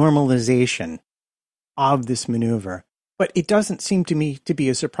the normalization of this maneuver, but it doesn't seem to me to be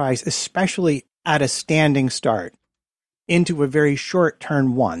a surprise, especially at a standing start into a very short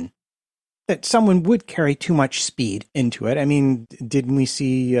turn 1, that someone would carry too much speed into it. I mean, didn't we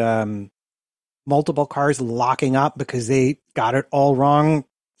see multiple cars locking up because they got it all wrong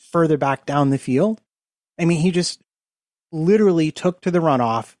further back down the field? I mean, he just literally took to the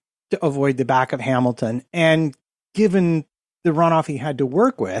runoff to avoid the back of Hamilton. And given the runoff he had to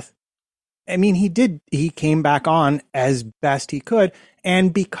work with, I mean, he came back on as best he could.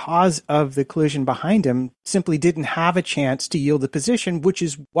 And because of the collision behind him, simply didn't have a chance to yield the position, which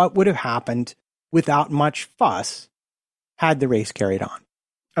is what would have happened without much fuss had the race carried on.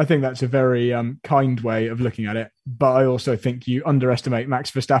 I think that's a very kind way of looking at it. But I also think you underestimate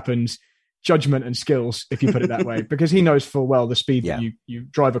Max Verstappen's judgment and skills, if you put it that way, because he knows full well the speed that you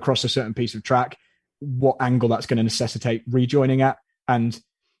drive across a certain piece of track, what angle that's going to necessitate rejoining at. And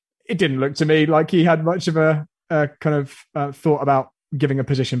it didn't look to me like he had much of a kind of thought about giving a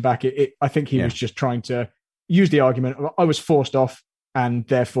position back. I think he was just trying to use the argument, I was forced off and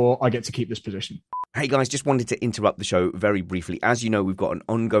therefore I get to keep this position. Hey guys, just wanted to interrupt the show very briefly. As you know, we've got an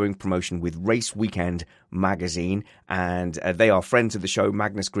ongoing promotion with Race Weekend magazine, and they are friends of the show.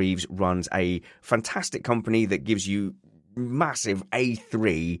 Magnus Greaves runs a fantastic company that gives you massive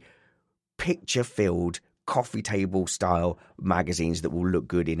A3 picture-filled coffee table style magazines that will look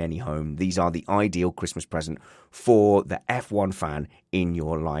good in any home. These are the ideal Christmas present for the F1 fan in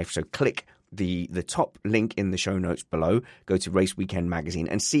your life. So click the top link in the show notes below, go to Race Weekend magazine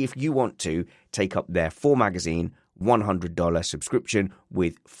and see if you want to take up their 4-magazine $100 subscription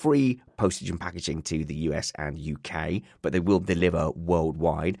with free postage and packaging to the US and UK, but they will deliver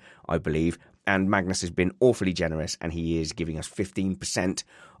worldwide, I believe. And Magnus has been awfully generous, and he is giving us 15%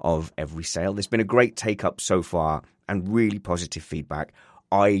 of every sale. There's been a great take-up so far and really positive feedback.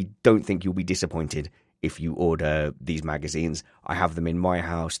 I don't think you'll be disappointed if you order these magazines. I have them in my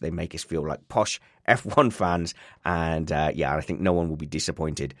house. They make us feel like posh F1 fans. And I think no one will be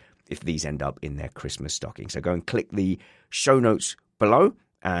disappointed if these end up in their Christmas stocking. So go and click the show notes below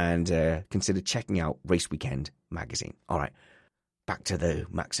and consider checking out Race Weekend magazine. All right, back to the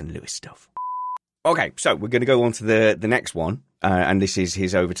Max and Lewis stuff. Okay, so we're going to go on to the next one. And this is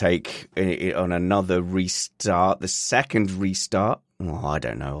his overtake on another restart, the second restart. Oh, I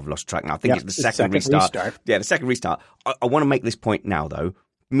don't know. I've lost track now. I think it's the second restart. Yeah, the second restart. I want to make this point now, though.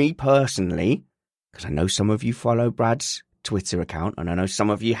 Me personally, because I know some of you follow Brad's Twitter account, and I know some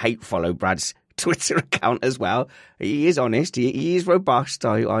of you hate follow Brad's Twitter account as well. He is honest. He is robust.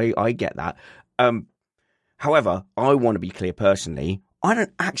 I get that. However, I want to be clear personally. I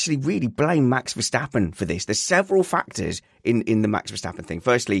don't actually really blame Max Verstappen for this. There's several factors in the Max Verstappen thing.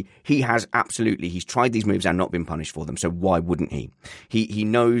 Firstly, he's tried these moves and not been punished for them. So why wouldn't he? He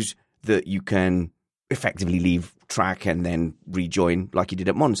knows that you can effectively leave track and then rejoin like he did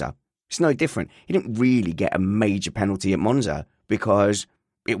at Monza. It's no different. He didn't really get a major penalty at Monza because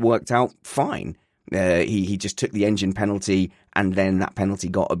it worked out fine. He just took the engine penalty and then that penalty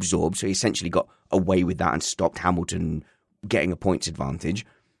got absorbed. So he essentially got away with that and stopped Hamilton getting a points advantage.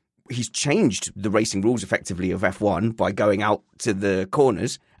 He's changed the racing rules effectively of F1 by going out to the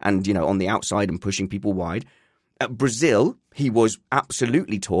corners and, on the outside and pushing people wide. At Brazil, he was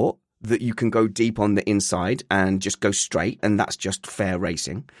absolutely taught that you can go deep on the inside and just go straight, and that's just fair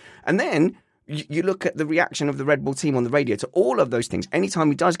racing. And then you look at the reaction of the Red Bull team on the radio to all of those things. Anytime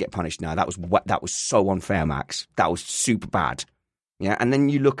he does get punished now, that was so unfair, Max. That was super bad. Yeah, and then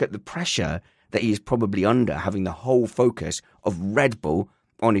you look at the pressure that he is probably under, having the whole focus of Red Bull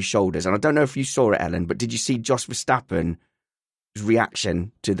on his shoulders. And I don't know if you saw it, Ellen, but did you see Jos Verstappen's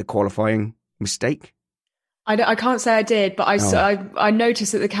reaction to the qualifying mistake? I can't say I did, but I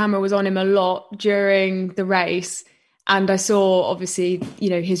noticed that the camera was on him a lot during the race. And I saw, obviously,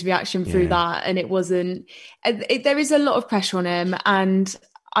 his reaction through that. And it wasn't... there is a lot of pressure on him. And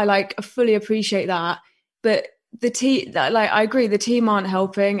I fully appreciate that. But the team, I agree, the team aren't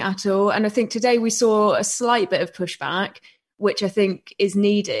helping at all. And I think today we saw a slight bit of pushback, which I think is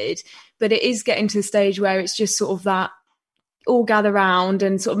needed. But it is getting to the stage where it's just sort of that all gather round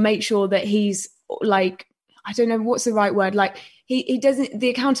and sort of make sure that he's I don't know what's the right word. He doesn't, the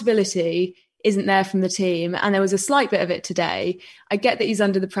accountability isn't there from the team. And there was a slight bit of it today. I get that he's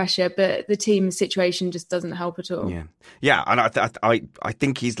under the pressure, but the team situation just doesn't help at all. Yeah. Yeah. And I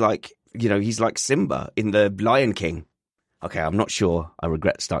think he's he's like Simba in the Lion King. Okay, I'm not sure. I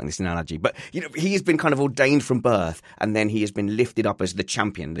regret starting this analogy. But, he has been kind of ordained from birth, and then he has been lifted up as the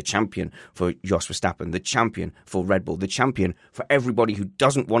champion for Jos Verstappen, the champion for Red Bull, the champion for everybody who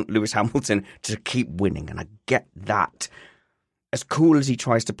doesn't want Lewis Hamilton to keep winning. And I get that. As cool as he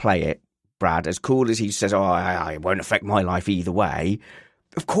tries to play it, Brad, as cool as he says, it won't affect my life either way,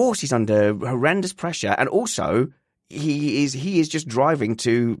 of course he's under horrendous pressure. And also... He is just driving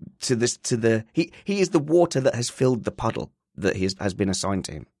he is the water that has filled the puddle that has been assigned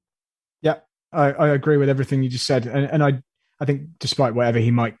to him. Yeah, I agree with everything you just said, and I think despite whatever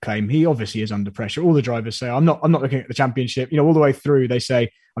he might claim, he obviously is under pressure. All the drivers say, I'm not looking at the championship. All the way through they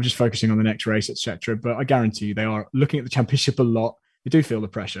say, I'm just focusing on the next race, etc. But I guarantee you, they are looking at the championship a lot. They do feel the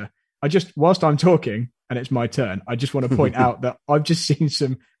pressure. Whilst I'm talking and it's my turn, I just want to point out that I've just seen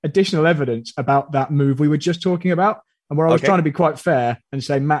some additional evidence about that move we were just talking about, and where I was trying to be quite fair and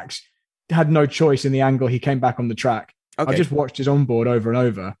say Max had no choice in the angle he came back on the track. I just watched his onboard over and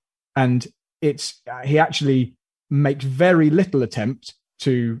over, and he actually makes very little attempt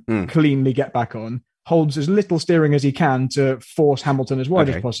to cleanly get back on, holds as little steering as he can to force Hamilton as wide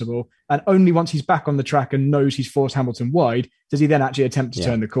as possible, and only once he's back on the track and knows he's forced Hamilton wide does he then actually attempt to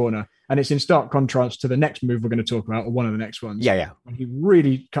turn the corner. And it's in stark contrast to the next move we're going to talk about, or one of the next ones. Yeah. When he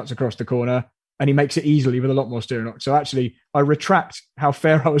really cuts across the corner and he makes it easily with a lot more steering knock. So actually, I retract how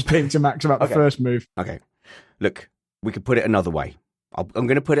fair I was being to Max about the first move. Okay. Look, we could put it another way. I'm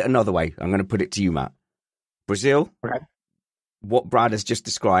going to put it another way. I'm going to put it to you, Matt. Brazil, what Brad has just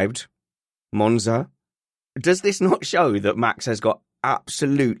described, Monza. Does this not show that Max has got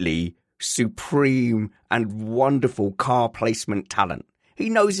absolutely supreme and wonderful car placement talent? He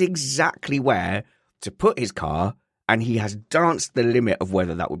knows exactly where to put his car, and he has danced the limit of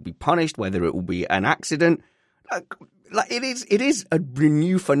whether that would be punished, whether it will be an accident. Like it is a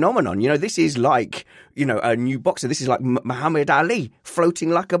new phenomenon. You know, this is like, you know, a new boxer. This is like Muhammad Ali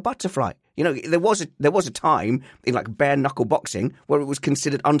floating like a butterfly. You know, there was a time in like bare knuckle boxing where it was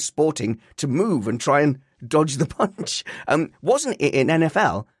considered unsporting to move and try and dodge the punch. Wasn't it in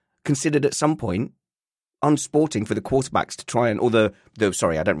NFL considered at some point unsporting for the quarterbacks to try and, or the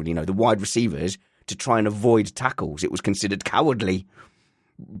wide receivers to try and avoid tackles? It was considered cowardly.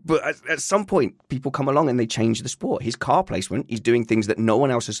 But at some point, people come along and they change the sport. His car placement, he's doing things that no one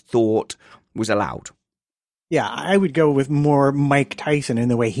else has thought was allowed. Yeah, I would go with more Mike Tyson in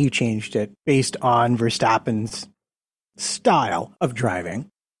the way he changed it based on Verstappen's style of driving.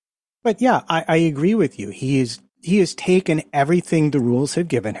 But yeah, I agree with you. He has taken everything the rules have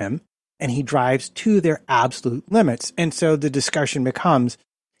given him, and he drives to their absolute limits. And so the discussion becomes,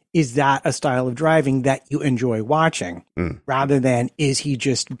 is that a style of driving that you enjoy watching, rather than is he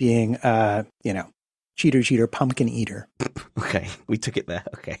just being, cheater, pumpkin eater? Okay, we took it there.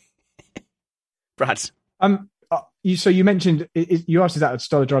 Okay. Brad. So you mentioned, you asked, is that a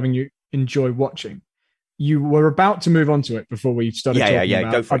style of driving you enjoy watching? You were about to move on to it before we started talking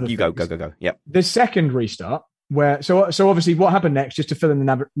about go for it. other You things. go. Yep. The second restart, where so obviously what happened next, just to fill in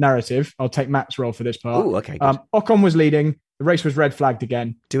the narrative, I'll take Matt's role for this part. Oh, okay. Good. Ocon was leading. The race was red flagged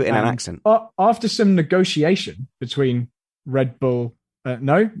again. Do it in an accent. After some negotiation between Red Bull,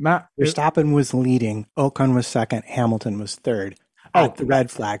 Matt? Verstappen was leading. Ocon was second. Hamilton was third. At the red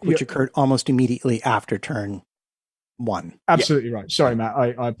flag, which occurred almost immediately after turn 1. Absolutely right. Sorry, Matt.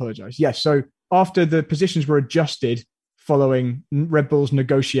 I apologize. Yes. So after the positions were adjusted following Red Bull's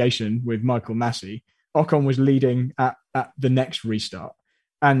negotiation with Michael Massey, Ocon was leading at the next restart,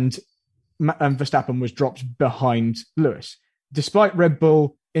 and Verstappen was dropped behind Lewis. Despite Red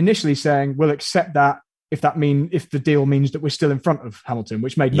Bull initially saying, we'll accept that if the deal means that we're still in front of Hamilton,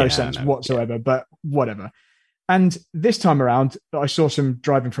 which made no sense whatsoever, but whatever. And this time around, I saw some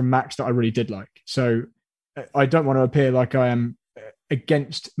driving from Max that I really did like. So I don't want to appear like I am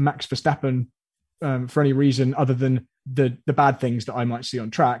against Max Verstappen for any reason other than the bad things that I might see on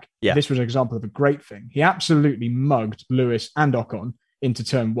track. Yeah. This was an example of a great thing. He absolutely mugged Lewis and Ocon into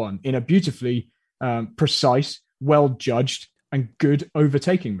turn 1 in a beautifully precise, well-judged and good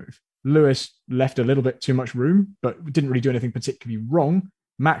overtaking move. Lewis left a little bit too much room, but didn't really do anything particularly wrong.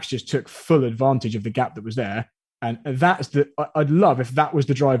 Max just took full advantage of the gap that was there. And I'd love if that was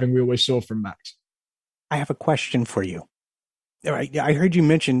the driving we always saw from Max. I have a question for you. All right, I heard you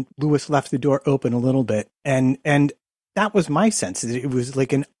mention Lewis left the door open a little bit, and that was my sense. It was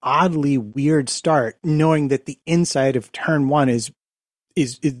like an oddly weird start, knowing that the inside of turn 1 is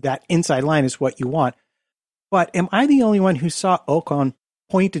that inside line is what you want. But am I the only one who saw Ocon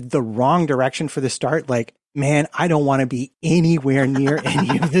pointed the wrong direction for the start? Like, man, I don't want to be anywhere near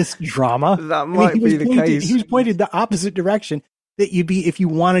any of this drama. That might be the case. He was pointed the opposite direction that you'd be if you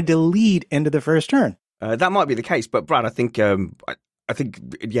wanted to lead into the first turn. That might be the case, but Brad, I think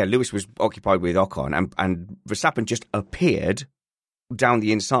Lewis was occupied with Ocon, and Verstappen just appeared down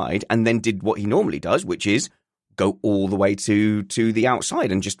the inside and then did what he normally does, which is go all the way to the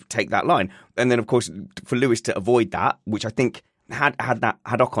outside and just take that line. And then, of course, for Lewis to avoid that, which I think had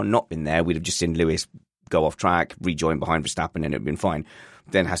Ocon not been there, we'd have just seen Lewis go off track, rejoin behind Verstappen, and it'd been fine.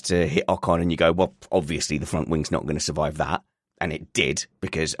 Then has to hit Ocon, and you go, well, obviously the front wing's not going to survive that. And it did,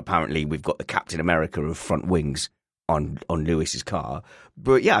 because apparently we've got the Captain America of front wings on Lewis's car.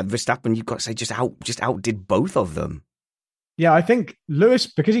 But yeah, Verstappen, you've got to say, just outdid both of them. Yeah, I think Lewis,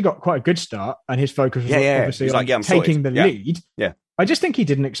 because he got quite a good start and his focus was obviously on taking the lead. Yeah. I just think he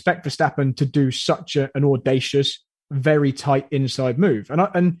didn't expect Verstappen to do such an audacious, very tight inside move.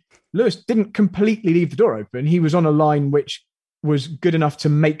 And Lewis didn't completely leave the door open. He was on a line which was good enough to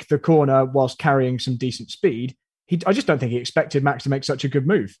make the corner whilst carrying some decent speed. I just don't think he expected Max to make such a good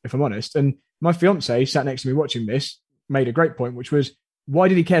move, if I'm honest. And my fiance sat next to me watching this, made a great point, which was, why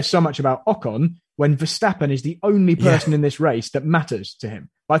did he care so much about Ocon when Verstappen is the only person in this race that matters to him?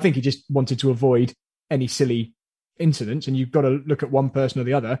 But I think he just wanted to avoid any silly incidents, and you've got to look at one person or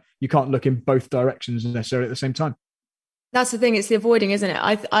the other. You can't look in both directions necessarily at the same time. That's the thing. It's the avoiding, isn't it?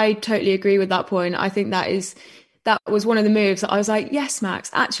 I totally agree with that point. I think that is that was one of the moves that I was like, yes, Max,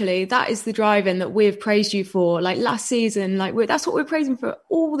 actually, that is the driving that we've praised you for. Like last season, like that's what we're praising for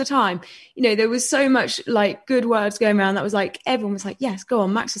all the time. You know, there was so much like good words going around that was like, everyone was like, yes, go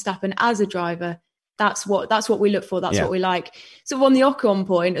on, Max Verstappen as a driver. That's what we look for. That's what we like. So on the Ocon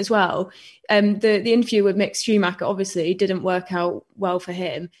point as well, the interview with Mick Schumacher obviously didn't work out well for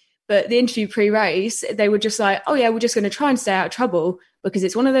him. But the interview pre-race, they were just like, oh yeah, we're just going to try and stay out of trouble because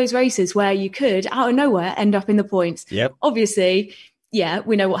it's one of those races where you could, out of nowhere, end up in the points. Yep. Obviously, yeah,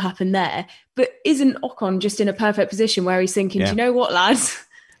 we know what happened there. But isn't Ocon just in a perfect position where he's thinking, do you know what, lads?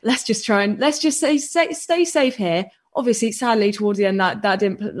 Let's just stay safe here. Obviously, sadly, towards the end, that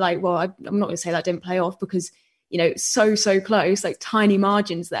didn't I'm not going to say that didn't play off because, you know, so close, like tiny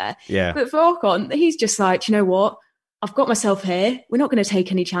margins there. Yeah. But for Ocon, he's just like, you know what? I've got myself here. We're not going to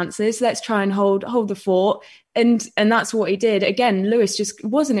take any chances. Let's try and hold the fort. And that's what he did. Again, Lewis just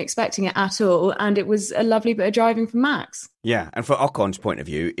wasn't expecting it at all. And it was a lovely bit of driving from Max. Yeah. And from Ocon's point of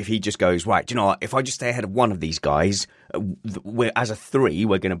view, if he just goes, right, do you know what? If I just stay ahead of one of these guys, as a 3,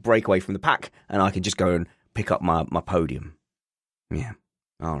 we're going to break away from the pack and I can just go and pick up my podium. Yeah.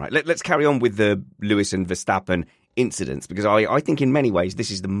 All right. Let's carry on with the Lewis and Verstappen incidents because I think in many ways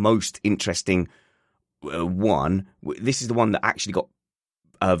this is the most interesting one. This is the one that actually got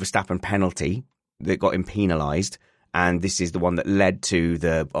a Verstappen penalty that got him penalised, and this is the one that led to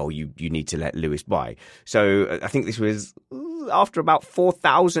the you need to let Lewis by. So I think this was after about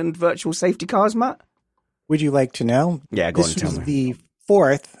 4,000 virtual safety cars, Matt. Would you like to know? Yeah, go on, this tell was me. The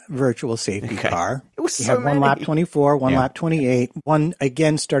 4th virtual safety car. It was we so had one many. lap 24, one lap 28, one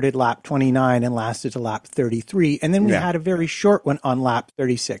again started lap 29 and lasted to lap 33. And then we had a very short one on lap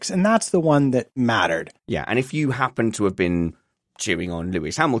 36. And that's the one that mattered. Yeah, and if you happen to have been cheering on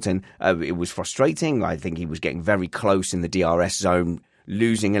Lewis Hamilton, it was frustrating. I think he was getting very close in the DRS zone,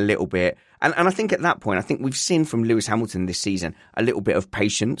 losing a little bit. And I think at that point, I think we've seen from Lewis Hamilton this season a little bit of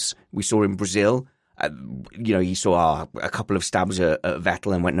patience. We saw in Brazil. He saw a couple of stabs at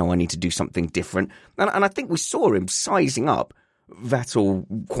Vettel and went, no, I need to do something different. And I think we saw him sizing up Vettel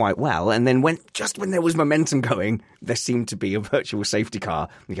quite well. And then when there was momentum going, there seemed to be a virtual safety car.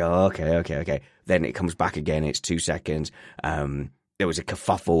 You go, okay. Then it comes back again. It's 2 seconds. There was a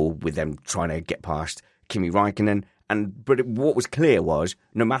kerfuffle with them trying to get past Kimi Räikkönen. But what was clear was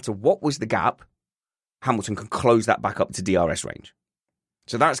no matter what was the gap, Hamilton could close that back up to DRS range.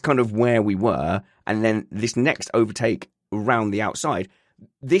 So that's kind of where we were. And then this next overtake around the outside,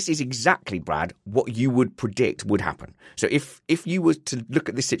 this is exactly, Brad, what you would predict would happen. So if you were to look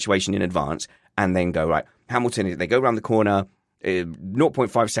at this situation in advance and then go, right, Hamilton, they go around the corner,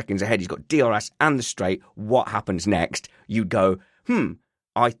 0.5 seconds ahead, he's got DRS and the straight, what happens next? You'd go,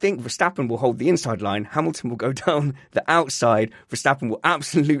 I think Verstappen will hold the inside line, Hamilton will go down the outside, Verstappen will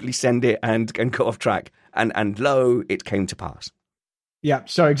absolutely send it and go off track. And lo, it came to pass. Yeah,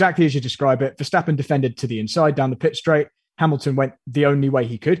 so exactly as you describe it, Verstappen defended to the inside down the pit straight. Hamilton went the only way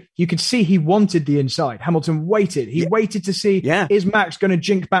he could. You could see he wanted the inside. Hamilton waited. He waited to see, is Max going to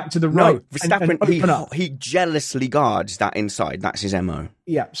jink back to the right? No, Verstappen, he jealously guards that inside. That's his MO.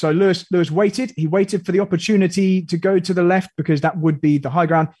 Yeah, so Lewis waited. He waited for the opportunity to go to the left because that would be the high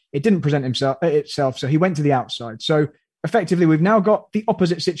ground. It didn't present itself, so he went to the outside. So effectively, we've now got the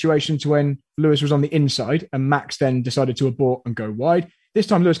opposite situation to when Lewis was on the inside and Max then decided to abort and go wide. This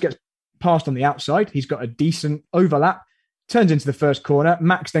time, Lewis gets passed on the outside. He's got a decent overlap, turns into the first corner.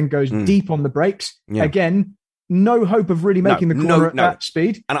 Max then goes deep on the brakes. Yeah. Again, no hope of really making the corner at that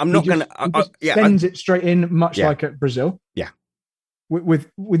speed. And I'm not going to... sends it straight in, much like at Brazil. Yeah.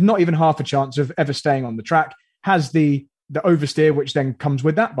 With not even half a chance of ever staying on the track. Has the oversteer, which then comes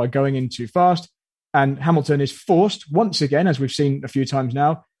with that by going in too fast. And Hamilton is forced, once again, as we've seen a few times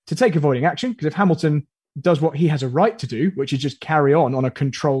now, to take avoiding action. Because if Hamilton does what he has a right to do, which is just carry on a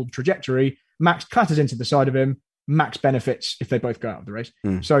controlled trajectory, Max clatters into the side of him. Max benefits if they both go out of the race.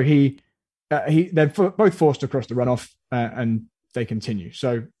 So they're both forced across the runoff and they continue.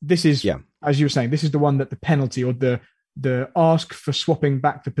 So this is, as you were saying, this is the one that the penalty or the ask for swapping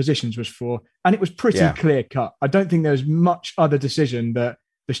back the positions was for. And it was pretty clear cut. I don't think there's much other decision that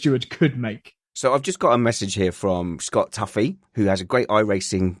the stewards could make. So I've just got a message here from Scott Tuffy, who has a great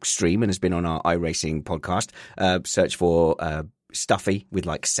iRacing stream and has been on our iRacing podcast. Search for Stuffy with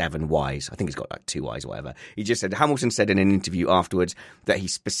like 7 Ys. I think he's got like 2 Ys or whatever. He just said, Hamilton said in an interview afterwards that he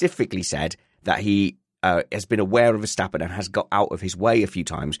specifically said that he has been aware of Verstappen and has got out of his way a few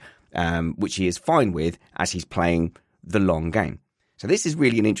times, which he is fine with as he's playing the long game. So this is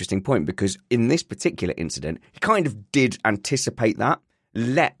really an interesting point because in this particular incident, he kind of did anticipate that.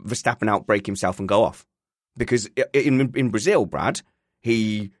 Let Verstappen outbrake himself and go off. Because in Brazil, Brad,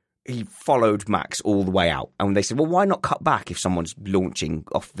 he he followed Max all the way out. And they said, well, why not cut back if someone's launching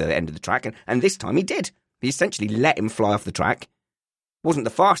off the end of the track? And this time he did. He essentially let him fly off the track. Wasn't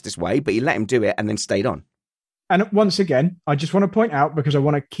the fastest way, but he let him do it and then stayed on. And once again, I just want to point out, because I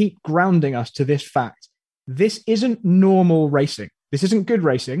want to keep grounding us to this fact, this isn't normal racing. This isn't good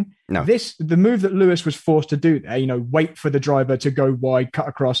racing. No. The move that Lewis was forced to do there, wait for the driver to go wide, cut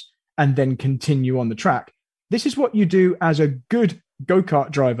across, and then continue on the track. This is what you do as a good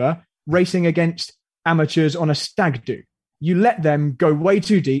go-kart driver racing against amateurs on a stag do. You let them go way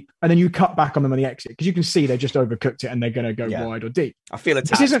too deep, and then you cut back on them on the exit, because you can see they just overcooked it and they're going to go wide or deep. I feel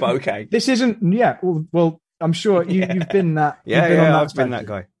attacked, but okay. This isn't, well, I'm sure you've been that. I've been that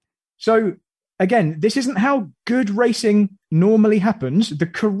guy. So, again, this isn't how good racing normally happens. The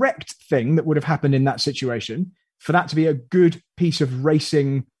correct thing that would have happened in that situation, for that to be a good piece of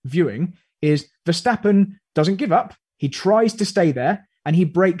racing viewing, is Verstappen doesn't give up. He tries to stay there, and he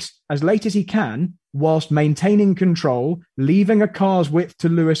brakes as late as he can whilst maintaining control, leaving a car's width to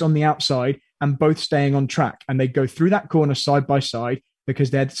Lewis on the outside, and both staying on track. And they go through that corner side by side,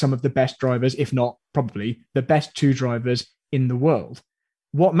 because they're some of the best drivers, if not probably the best two drivers in the world.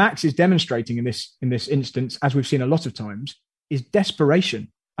 What Max is demonstrating in this instance, as we've seen a lot of times, is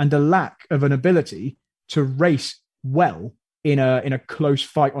desperation and a lack of an ability to race well in a close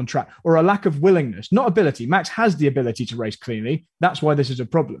fight on track, or a lack of willingness, not ability. Max has the ability to race cleanly. That's why this is a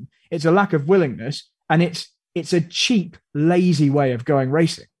problem. It's a lack of willingness, and it's a cheap, lazy way of going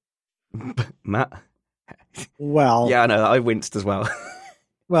racing. Matt? Well, yeah, I know. I winced as well.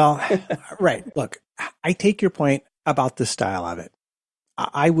 Well, right. Look, I take your point about the style of it.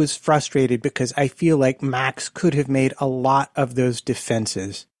 I was frustrated because I feel like Max could have made a lot of those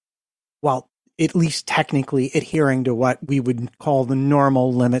defenses while at least technically adhering to what we would call the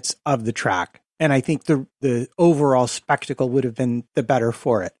normal limits of the track. And I think the overall spectacle would have been the better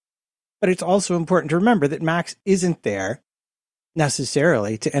for it. But it's also important to remember that Max isn't there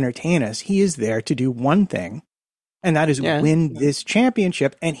necessarily to entertain us. He is there to do one thing, and that is win this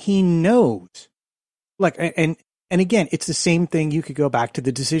championship. And he knows, like, and again, it's the same thing. You could go back to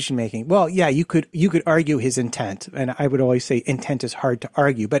the decision making. Well, yeah, you could argue his intent. And I would always say intent is hard to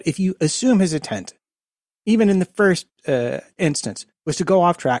argue. But if you assume his intent, even in the first instance, was to go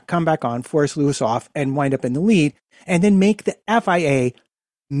off track, come back on, force Lewis off, and wind up in the lead, and then make the FIA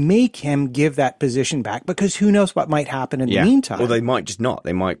make him give that position back, because who knows what might happen in the meantime. Or they might just not.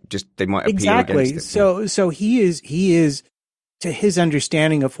 They might appeal exactly. against it. So he is, to his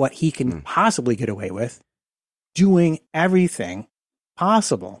understanding of what he can possibly get away with, doing everything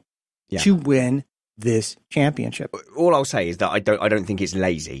possible to win this championship. All I'll say is that I don't think it's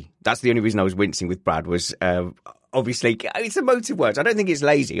lazy. That's the only reason I was wincing with Brad was obviously it's emotive words. I don't think it's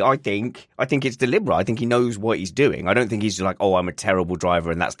lazy. I think it's deliberate. I think he knows what he's doing. I don't think he's like, oh, I'm a terrible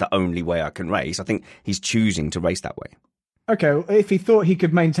driver and that's the only way I can race. I think he's choosing to race that way. Okay, well, if he thought he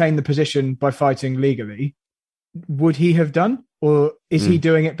could maintain the position by fighting legally, would he have done? Or is he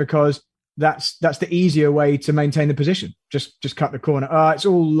doing it because that's the easier way to maintain the position? Just cut the corner. It's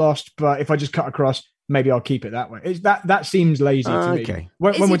all lost, but if I just cut across, maybe I'll keep it that way. That seems lazy to me.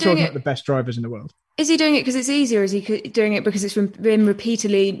 When we're talking about the best drivers in the world. Is he doing it because it's easier? Or is he doing it because it's been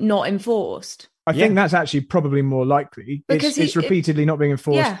repeatedly not enforced? I think that's actually probably more likely. Because it's repeatedly not being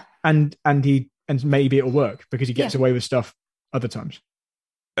enforced, and maybe it'll work because he gets away with stuff other times.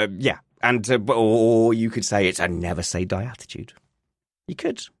 Or you could say it's a never say die attitude. You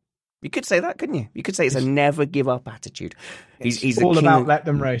could say that, couldn't you? You could say it's a never give up attitude. He's all about let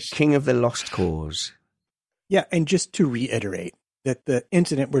them race. King of the lost cause. Yeah, and just to reiterate that the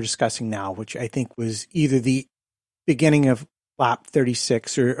incident we're discussing now, which I think was either the beginning of lap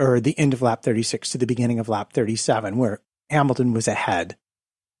 36 or the end of lap 36 to the beginning of lap 37, where Hamilton was ahead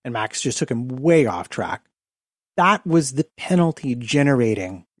and Max just took him way off track. That was the penalty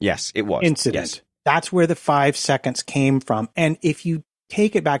generating incident. Yes. That's where the 5 seconds came from. And if you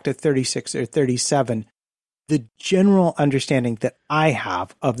take it back to 36 or 37, the general understanding that I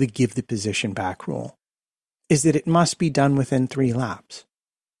have of the give the position back rule is that it must be done within 3 laps.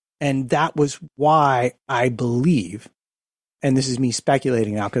 And that was why I believe, and this is me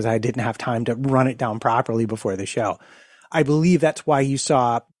speculating now because I didn't have time to run it down properly before the show, I believe that's why you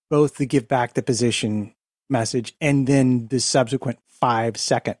saw both the give back the position message and then the subsequent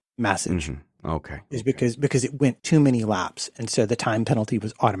 5-second message. Mm-hmm. Okay. Is because it went too many laps, and so the time penalty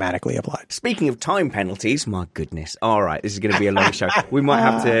was automatically applied. Speaking of time penalties, my goodness. All right, this is going to be a long show. We might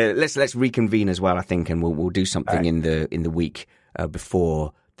have to let's reconvene as well, I think, and we'll do something in the week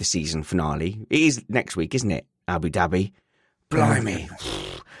before the season finale. It is next week, isn't it? Abu Dhabi. Blimey.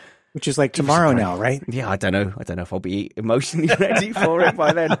 Which is like tomorrow now, right? Yeah, I don't know. I don't know if I'll be emotionally ready for it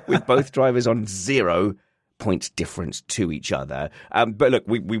by then, with both drivers on 0 points difference to each other. But look,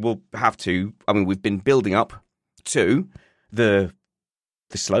 we will have to. I mean, we've been building up to the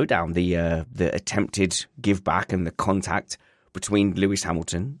slowdown, the attempted give back and the contact between Lewis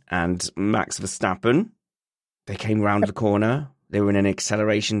Hamilton and Max Verstappen. They came round the corner. They were in an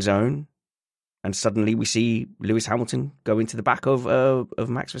acceleration zone. And suddenly we see Lewis Hamilton go into the back of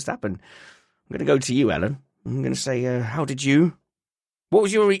Max Verstappen. I'm going to go to you, Ellen. I'm going to say, what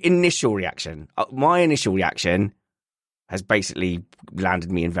was your initial reaction? My initial reaction has basically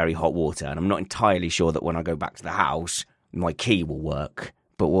landed me in very hot water. And I'm not entirely sure that when I go back to the house, my key will work.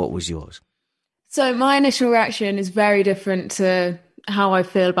 But what was yours? So my initial reaction is very different to how I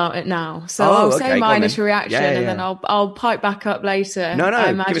feel about it now. So I'll say my initial reaction and then I'll pipe back up later. No, I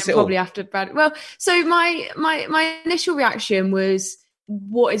imagine give us it probably all. After Brad. Well, so my initial reaction was,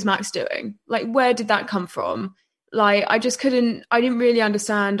 what is Max doing? Like, where did that come from? Like, I didn't really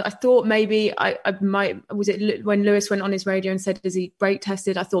understand. I thought maybe was it when Lewis went on his radio and said, is he brake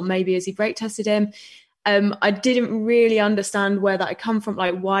tested? I thought maybe has he brake tested him? I didn't really understand where that had come from,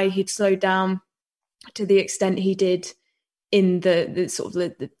 like why he'd slowed down to the extent he did in the sort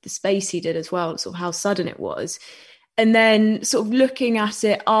of the space he did as well, sort of how sudden it was. And then sort of looking at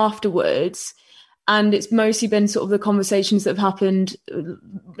it afterwards, and it's mostly been sort of the conversations that have happened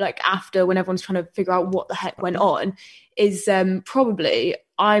like after, when everyone's trying to figure out what the heck went on, is probably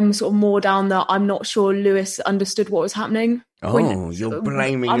I'm sort of more down that I'm not sure Lewis understood what was happening. You're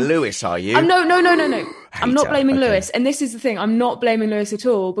blaming Lewis, are you? No. I'm not blaming Lewis. And this is the thing. I'm not blaming Lewis at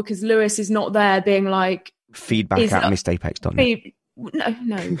all, because Lewis is not there being like... Feedback at mistapex.net.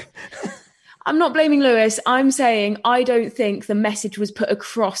 No. I'm not blaming Lewis. I'm saying I don't think the message was put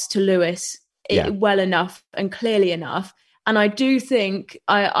across to Lewis well enough and clearly enough. And I do think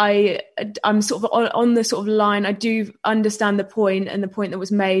I'm sort of on the sort of line. I do understand the point, and the point that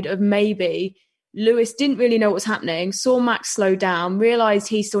was made of maybe Lewis didn't really know what was happening, saw Max slow down, realised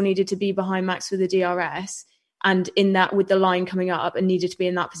he still needed to be behind Max with the DRS, and in that with the line coming up, and needed to be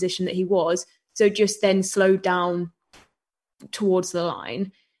in that position that he was. So just then slowed down towards the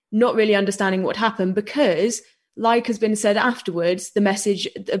line, not really understanding what happened, because, like has been said afterwards, the message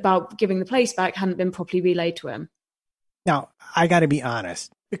about giving the place back hadn't been properly relayed to him. Now, I got to be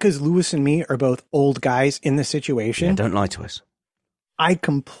honest, because Lewis and me are both old guys in the situation. Yeah, don't lie to us. I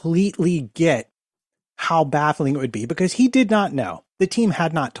completely get how baffling it would be, because he did not know. The team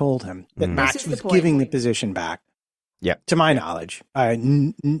had not told him that Max was giving the position back. Yeah, to my knowledge.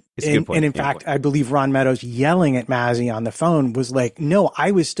 And in fact, I believe Ron Meadows yelling at Mazzy on the phone was like, no,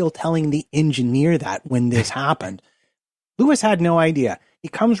 I was still telling the engineer that when this happened. Lewis had no idea. He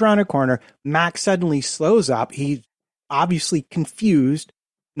comes around a corner. Max suddenly slows up. He's obviously confused,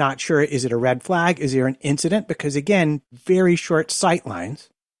 not sure, is it a red flag? Is there an incident? Because again, very short sight lines.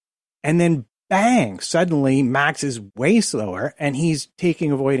 And then bang, suddenly Max is way slower, and he's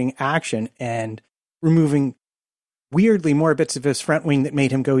avoiding action and removing weirdly more bits of his front wing that made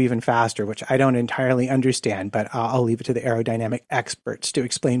him go even faster, which I don't entirely understand, but I'll leave it to the aerodynamic experts to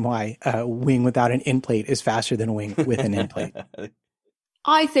explain why a wing without an end plate is faster than a wing with an end plate.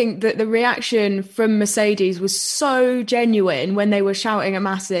 I think that the reaction from Mercedes was so genuine when they were shouting at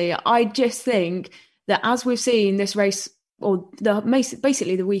Massey. I just think that, as we've seen this race, or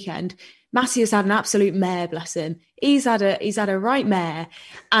basically the weekend, Massey has had an absolute mare, bless him. He's had a right mare.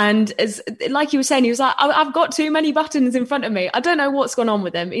 And as like you were saying, he was like, I've got too many buttons in front of me. I don't know what's gone on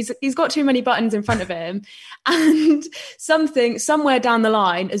with him. He's got too many buttons in front of him. And something somewhere down the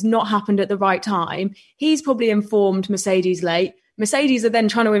line has not happened at the right time. He's probably informed Mercedes late. Mercedes are then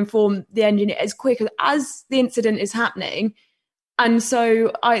trying to inform the engineer as quick as the incident is happening. And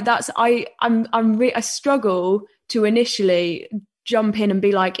so I struggle to initially jump in and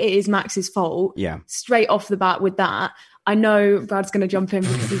be like, it is Max's fault. Yeah. Straight off the bat with that. I know Brad's going to jump in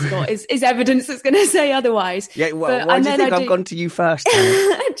because he's got his evidence that's going to say otherwise. Yeah, well, why do you think I've gone to you first?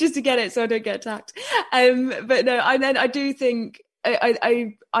 Just to get it so I don't get attacked. But no, I do think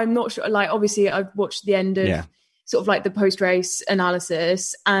I'm not sure. Like, obviously, I've watched the end of sort of like the post-race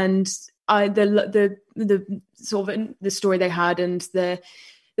analysis, and the sort of the story they had and the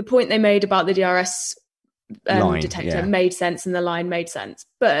point they made about the DRS detector made sense, and the line made sense.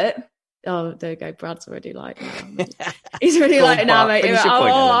 But there you go, Brad's already like, he's really like it now, mate.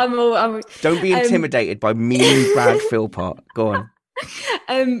 Don't be intimidated by me, Brad Philpott. Go on.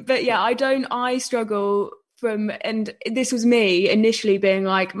 But yeah, I struggle from, and this was me initially being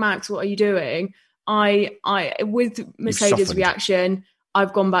like, Max, what are you doing? With Mercedes' reaction,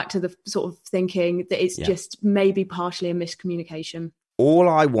 I've gone back to the sort of thinking that it's just maybe partially a miscommunication. All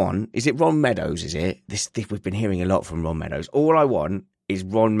I want, is it Ron Meadows, is it? This we've been hearing a lot from Ron Meadows. All I want is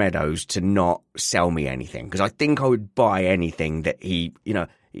Ron Meadows to not sell me anything, because I think I would buy anything that he,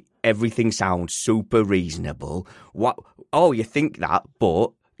 everything sounds super reasonable. What? Oh, you think that,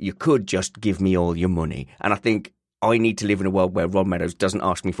 but you could just give me all your money. And I think I need to live in a world where Ron Meadows doesn't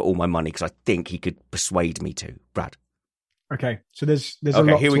ask me for all my money, because I think he could persuade me to. Brad. Okay, so there's a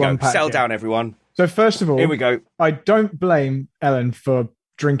lot here we to go. unpack Sell here. down, everyone. So first of all, Here we go. I don't blame Ellen for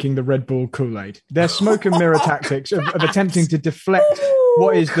drinking the Red Bull Kool-Aid. Their smoke and mirror tactics of attempting to deflect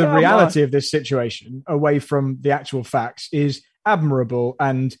what is the reality of this situation away from the actual facts is admirable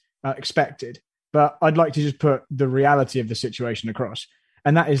and expected. But I'd like to just put the reality of the situation across.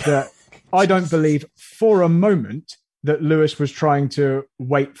 And that is that I don't believe for a moment that Lewis was trying to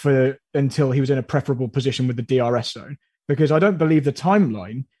wait until he was in a preferable position with the DRS zone, because I don't believe the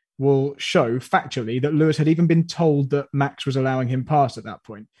timeline will show factually that Lewis had even been told that Max was allowing him past at that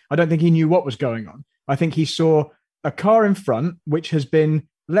point. I don't think he knew what was going on. I think he saw a car in front, which has been,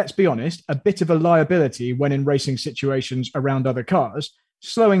 let's be honest, a bit of a liability when in racing situations around other cars,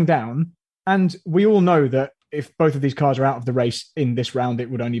 slowing down. And we all know that if both of these cars are out of the race in this round,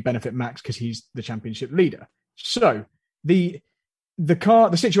 it would only benefit Max because he's the championship leader. So the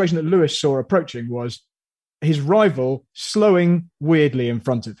situation that Lewis saw approaching was his rival slowing weirdly in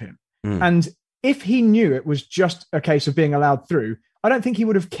front of him. And if he knew it was just a case of being allowed through, I don't think he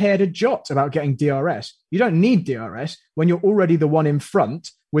would have cared a jot about getting DRS. You don't need DRS when you're already the one in front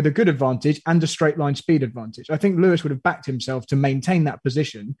with a good advantage and a straight line speed advantage. I think Lewis would have backed himself to maintain that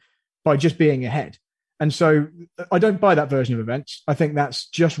position by just being ahead. And so I don't buy that version of events. I think that's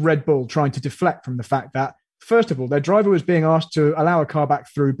just Red Bull trying to deflect from the fact that, first of all, their driver was being asked to allow a car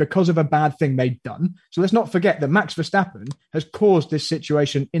back through because of a bad thing they'd done. So let's not forget that Max Verstappen has caused this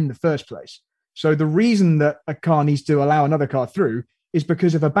situation in the first place. So the reason that a car needs to allow another car through is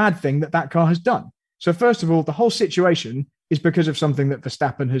because of a bad thing that car has done. So first of all, the whole situation is because of something that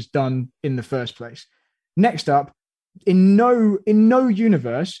Verstappen has done in the first place. Next up, in no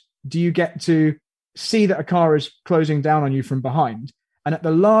universe do you get to see that a car is closing down on you from behind, and at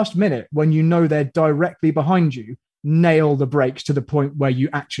the last minute, when you know they're directly behind you, nail the brakes to the point where you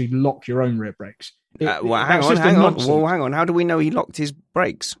actually lock your own rear brakes. Hang on. Well, hang on. How do we know he locked his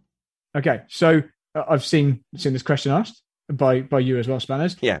brakes? Okay, so I've seen this question asked by you as well,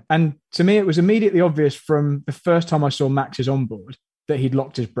 Spanners. Yeah. And to me, it was immediately obvious from the first time I saw Max's onboard that he'd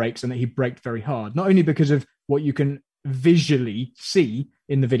locked his brakes and that he braked very hard, not only because of what you can visually see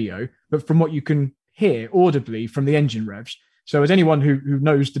in the video, but from what you can hear audibly from the engine revs. So as anyone who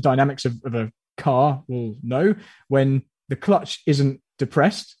knows the dynamics of a car will know, when the clutch isn't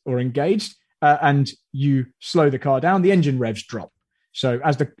depressed or engaged and you slow the car down, the engine revs drop. So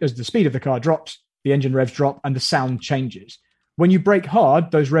as the speed of the car drops, the engine revs drop and the sound changes. When you brake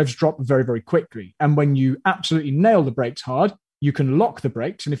hard, those revs drop very, very quickly. And when you absolutely nail the brakes hard, you can lock the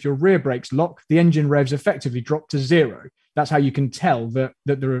brakes. And if your rear brakes lock, the engine revs effectively drop to zero. That's how you can tell that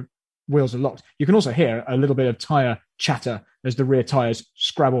the wheels are locked. You can also hear a little bit of tyre chatter as the rear tyres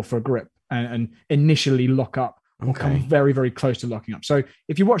scrabble for a grip and initially lock up or come very, very close to locking up. So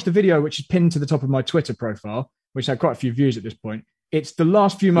if you watch the video, which is pinned to the top of my Twitter profile, which had quite a few views at this point, it's the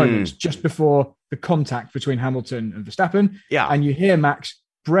last few moments just before the contact between Hamilton and Verstappen. Yeah. And you hear Max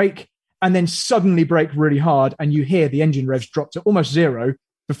brake and then suddenly brake really hard. And you hear the engine revs drop to almost zero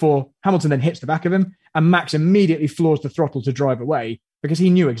before Hamilton then hits the back of him. And Max immediately floors the throttle to drive away because he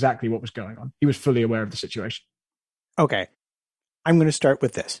knew exactly what was going on. He was fully aware of the situation. Okay. I'm going to start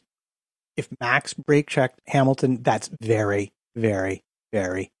with this. If Max brake checked Hamilton, that's very, very,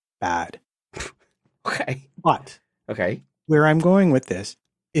 very bad. Okay. But Okay. where I'm going with this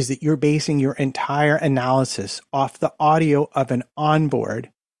is that you're basing your entire analysis off the audio of an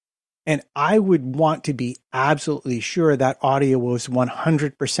onboard. And I would want to be absolutely sure that audio was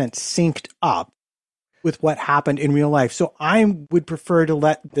 100% synced up with what happened in real life. So I would prefer to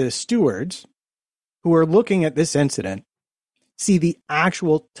let the stewards who are looking at this incident see the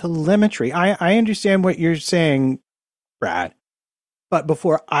actual telemetry. I understand what you're saying, Brad, but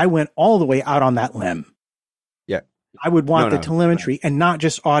before I went all the way out on that limb, I would want the telemetry and not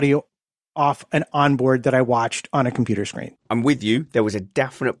just audio off an onboard that I watched on a computer screen. I'm with you. There was a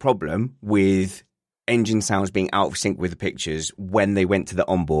definite problem with engine sounds being out of sync with the pictures when they went to the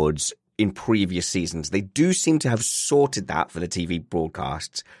onboards in previous seasons. They do seem to have sorted that for the TV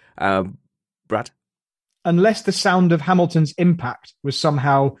broadcasts. Brad? Unless the sound of Hamilton's impact was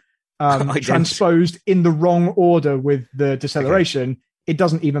somehow transposed in the wrong order with the deceleration, it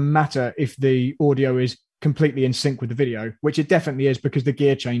doesn't even matter if the audio is completely in sync with the video, which it definitely is because the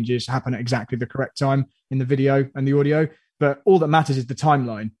gear changes happen at exactly the correct time in the video and the audio. but all that matters is the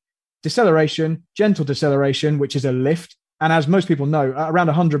timeline. Deceleration, gentle deceleration, which is a lift. And as most people know, at around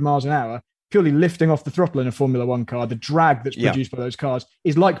 100 miles an hour, purely lifting off the throttle in a Formula One car, the drag that's produced by those cars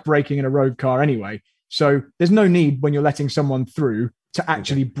is like braking in a road car anyway. So there's no need when you're letting someone through to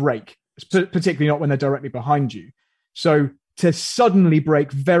actually brake, particularly not when they're directly behind you. So to suddenly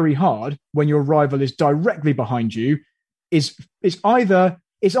brake very hard when your rival is directly behind you is either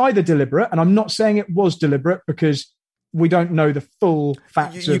deliberate, and I'm not saying it was deliberate because we don't know the full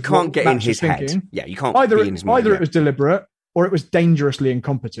facts. You can't get in his head. Yeah, you can't. Either be in his mind, it was deliberate or it was dangerously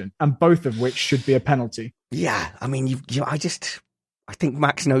incompetent, and both of which should be a penalty. Yeah, I mean, I think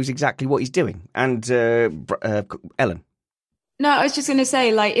Max knows exactly what he's doing. And Ellen. No, I was just going to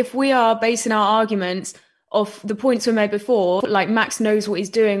say, like, if we are basing our arguments off the points we made before, like Max knows what he's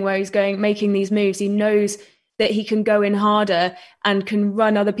doing, where he's making these moves. He knows that he can go in harder and can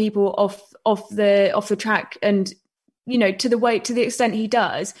run other people off the track, and to the extent he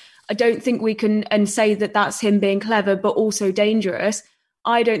does. I don't think we can and say that that's him being clever, but also dangerous.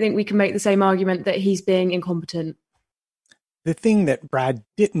 I don't think we can make the same argument that he's being incompetent. The thing that Brad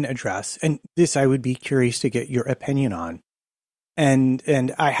didn't address, and this I would be curious to get your opinion on, and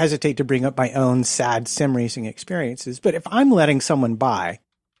I hesitate to bring up my own sad sim racing experiences, but if I'm letting someone by,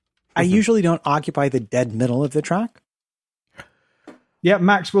 I usually don't occupy the dead middle of the track. Yeah,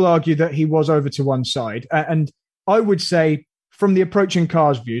 Max will argue that he was over to one side. And I would say from the approaching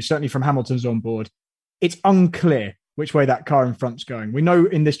car's view, certainly from Hamilton's on board, it's unclear which way that car in front's going. We know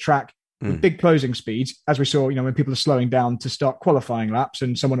in this track, with big closing speeds, as we saw, when people are slowing down to start qualifying laps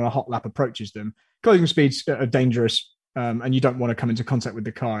and someone on a hot lap approaches them, closing speeds are dangerous, and you don't want to come into contact with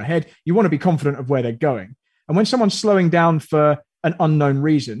the car ahead. You want to be confident of where they're going. And when someone's slowing down for an unknown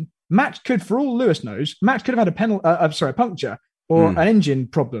reason, Max could, for all Lewis knows, Max could have had a puncture or an engine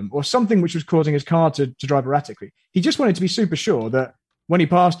problem or something which was causing his car to drive erratically. He just wanted to be super sure that when he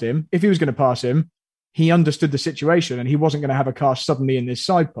passed him, if he was going to pass him, he understood the situation and he wasn't going to have a car suddenly in this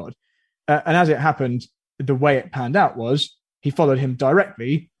side pod. And as it happened, the way it panned out was he followed him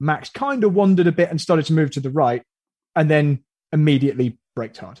directly. Max kind of wandered a bit and started to move to the right and then immediately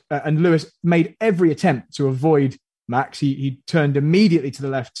braked hard. And Lewis made every attempt to avoid Max. He turned immediately to the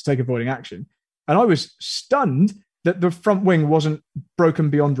left to take avoiding action. And I was stunned that the front wing wasn't broken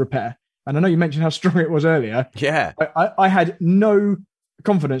beyond repair. And I know you mentioned how strong it was earlier. Yeah. I had no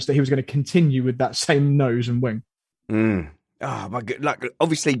confidence that he was going to continue with that same nose and wing. Oh, my God. Like,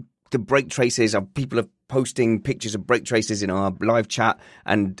 obviously, the brake traces, people are posting pictures of brake traces in our live chat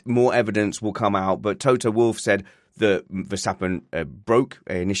and more evidence will come out. But Toto Wolff said that Verstappen broke,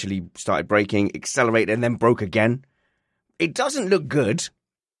 initially started braking, accelerated, and then broke again. It doesn't look good.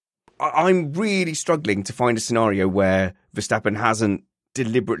 I'm really struggling to find a scenario where Verstappen hasn't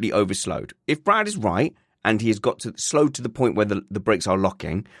deliberately overslowed. If Brad is right and he has got to slow to the point where the brakes are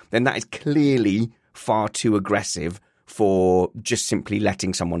locking, then that is clearly far too aggressive for just simply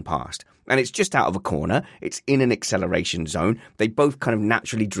letting someone past. And it's just out of a corner. It's in an acceleration zone. They both kind of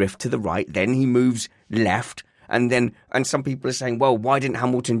naturally drift to the right. Then he moves left. And some people are saying, well, why didn't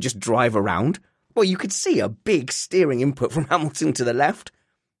Hamilton just drive around? Well, you could see a big steering input from Hamilton to the left.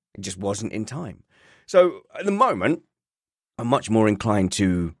 It just wasn't in time. So at the moment, I'm much more inclined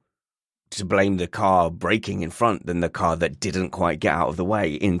to blame the car braking in front than the car that didn't quite get out of the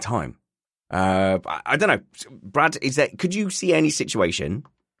way in time. I don't know, Brad, could you see any situation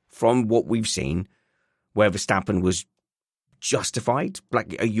from what we've seen where Verstappen was justified?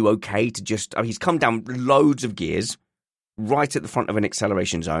 Like, are you okay to just, he's come down loads of gears right at the front of an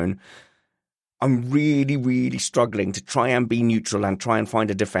acceleration zone. I'm really, really struggling to try and be neutral and try and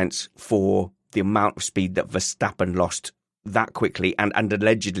find a defense for the amount of speed that Verstappen lost that quickly and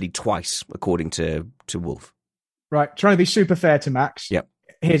allegedly twice, according to Wolff. Right. Trying to be super fair to Max. Yep.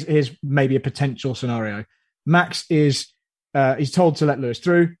 Here's maybe a potential scenario. Max is he's told to let Lewis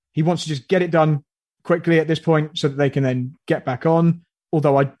through. He wants to just get it done quickly at this point so that they can then get back on.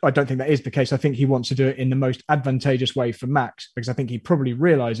 Although I don't think that is the case. I think he wants to do it in the most advantageous way for Max, because I think he probably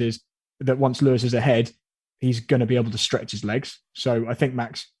realizes that once Lewis is ahead, he's going to be able to stretch his legs. So I think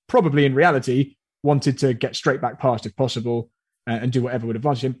Max probably in reality wanted to get straight back past if possible and do whatever would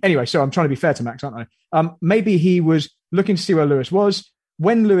advantage him. Anyway, so I'm trying to be fair to Max, aren't I? Maybe he was looking to see where Lewis was.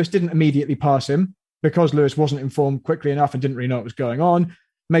 When Lewis didn't immediately pass him, because Lewis wasn't informed quickly enough and didn't really know what was going on,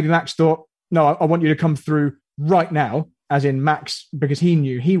 maybe Max thought, no, I want you to come through right now, as in Max, because he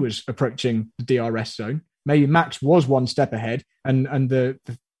knew he was approaching the DRS zone. Maybe Max was one step ahead, and the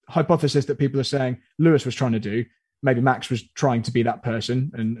hypothesis that people are saying Lewis was trying to do, maybe Max was trying to be that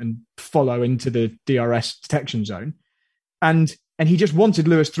person and follow into the DRS detection zone. And he just wanted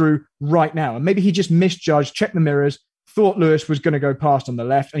Lewis through right now. And maybe he just misjudged, checked the mirrors, thought Lewis was going to go past on the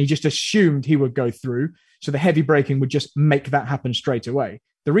left, and he just assumed he would go through. So the heavy braking would just make that happen straight away.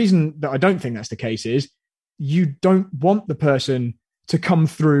 The reason that I don't think that's the case is you don't want the person to come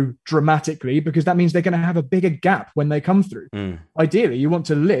through dramatically, because that means they're going to have a bigger gap when they come through. Ideally, you want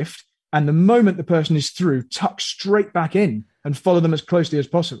to lift, and the moment the person is through, tuck straight back in and follow them as closely as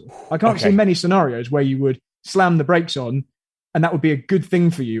possible. I can't see many scenarios where you would slam the brakes on, and that would be a good thing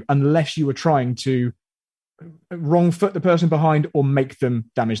for you, unless you were trying to wrong foot the person behind or make them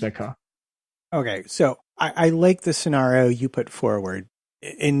damage their car. Okay, so I like the scenario you put forward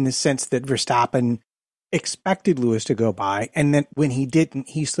in the sense that Verstappen expected Lewis to go by, and then when he didn't,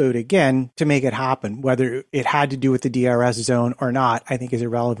 he slowed again to make it happen. Whether it had to do with the DRS zone or not, I think is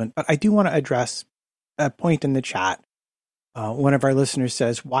irrelevant. But I do want to address a point in the chat. One of our listeners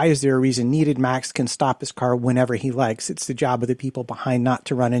says, why is there a reason needed? Max can stop his car whenever he likes. It's the job of the people behind not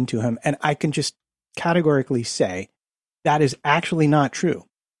to run into him. And I can just categorically say that is actually not true.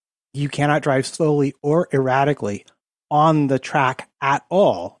 You cannot drive slowly or erratically on the track at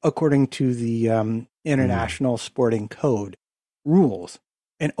all, according to the International Sporting Code rules.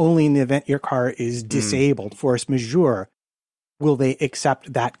 And only in the event your car is disabled, force majeure, will they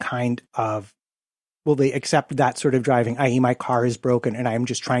accept that sort of driving, i.e. my car is broken and I'm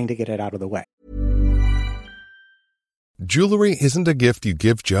just trying to get it out of the way. Jewelry isn't a gift you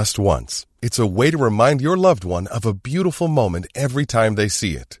give just once. It's a way to remind your loved one of a beautiful moment every time they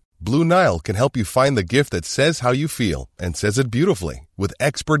see it. Blue Nile can help you find the gift that says how you feel and says it beautifully, with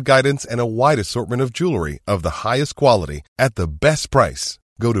expert guidance and a wide assortment of jewelry of the highest quality at the best price.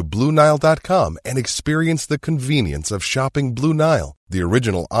 Go to BlueNile.com and experience the convenience of shopping Blue Nile, the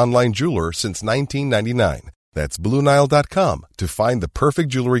original online jeweler since 1999. That's BlueNile.com to find the perfect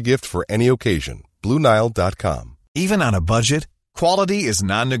jewelry gift for any occasion. BlueNile.com. Even on a budget, quality is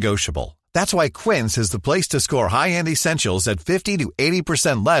non-negotiable. That's why Quince is the place to score high-end essentials at 50 to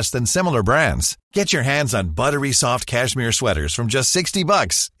 80% less than similar brands. Get your hands on buttery soft cashmere sweaters from just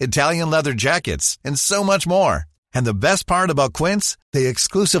 $60, Italian leather jackets, and so much more. And the best part about Quince, they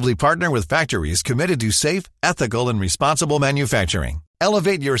exclusively partner with factories committed to safe, ethical, and responsible manufacturing.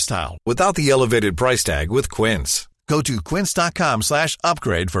 Elevate your style without the elevated price tag with Quince. Go to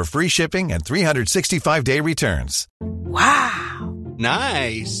quince.com/upgrade for free shipping and 365-day returns. Wow.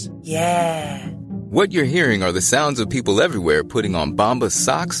 Nice. Yeah. What you're hearing are the sounds of people everywhere putting on Bombas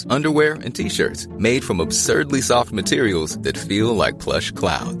socks, underwear, and T-shirts made from absurdly soft materials that feel like plush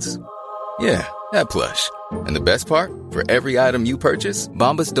clouds. Yeah, that plush. And the best part? For every item you purchase,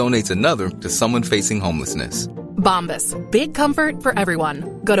 Bombas donates another to someone facing homelessness. Bombas. Big comfort for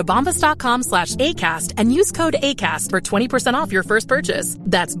everyone. Go to bombas.com/ACAST and use code ACAST for 20% off your first purchase.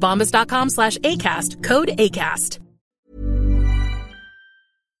 That's bombas.com/ACAST. Code ACAST.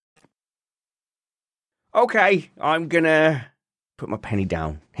 Okay, I'm going to put my penny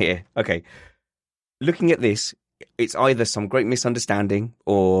down here. Okay. Looking at this, it's either some great misunderstanding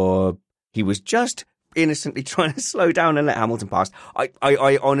or he was just innocently trying to slow down and let Hamilton pass.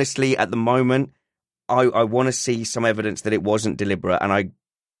 I honestly, at the moment, I want to see some evidence that it wasn't deliberate, and I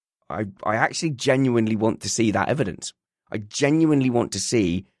actually genuinely want to see that evidence. I genuinely want to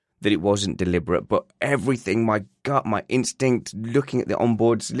see that it wasn't deliberate, but everything, my gut, my instinct, looking at the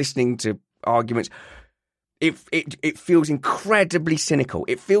onboards, listening to arguments, it feels incredibly cynical.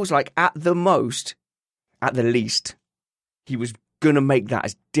 It feels like at the least, he was going to make that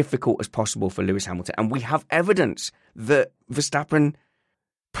as difficult as possible for Lewis Hamilton. And we have evidence that Verstappen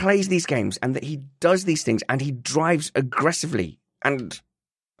plays these games and that he does these things and he drives aggressively. And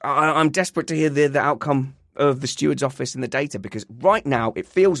I'm desperate to hear the outcome of the steward's office and the data, because right now it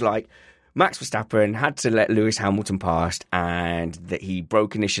feels like Max Verstappen had to let Lewis Hamilton pass and that he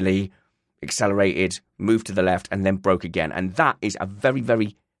broke initially, accelerated, moved to the left, and then broke again. And that is a very,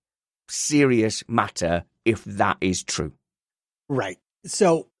 very serious matter if that is true. Right.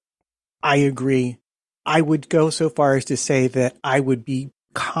 So I agree. I would go so far as to say that I would be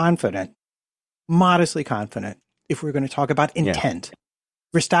confident, modestly confident, if we're going to talk about intent. Yeah.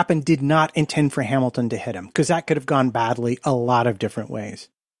 Verstappen did not intend for Hamilton to hit him, because that could have gone badly a lot of different ways.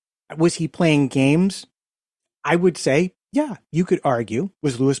 Was he playing games? I would say, yeah, you could argue.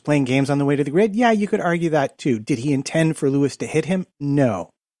 Was Lewis playing games on the way to the grid? Yeah, you could argue that too. Did he intend for Lewis to hit him? No.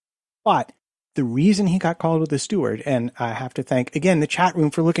 But the reason he got called with the steward, and I have to thank, again, the chat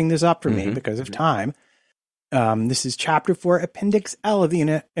room for looking this up for me because of time. This is Chapter 4, Appendix L of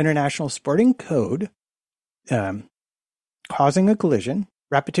the International Sporting Code. Causing a collision,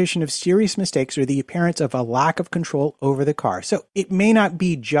 repetition of serious mistakes, or the appearance of a lack of control over the car. So it may not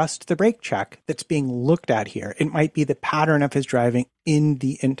be just the brake check that's being looked at here. It might be the pattern of his driving in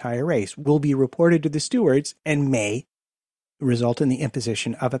the entire race. Will be reported to the stewards and may result in the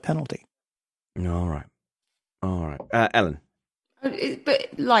imposition of a penalty. All right. Ellen. But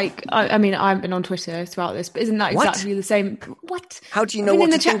like, I mean, I haven't been on Twitter throughout this, but isn't that What? exactly the same? What? How do you know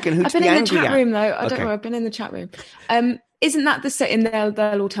what to think and who to be angry at? I've been in the chat room, though. I don't Okay. know. I've been in the chat room. Isn't that the same?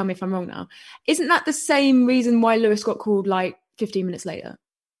 They'll all tell me if I'm wrong now. Isn't that the same reason why Lewis got called like 15 minutes later?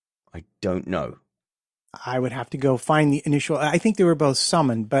 I don't know. I would have to go find the initial. I think they were both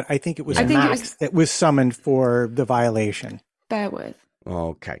summoned, but I think it was Max that was summoned for the violation. Bear with.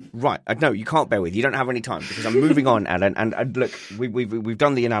 Okay, right. No, you can't bear with. You don't have any time because I'm moving on, Alan. And look, we've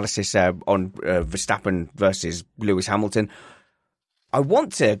done the analysis on Verstappen versus Lewis Hamilton. I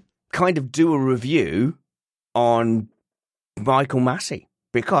want to kind of do a review on Michael Massey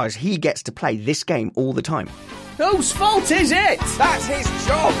because he gets to play this game all the time. Whose fault is it? That's his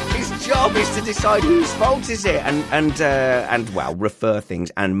job. His job is to decide whose fault is it and well, refer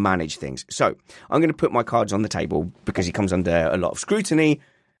things and manage things. So I'm going to put my cards on the table because he comes under a lot of scrutiny.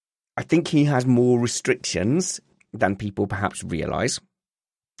 I think he has more restrictions than people perhaps realise.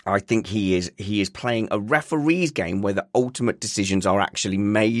 I think he is playing a referee's game where the ultimate decisions are actually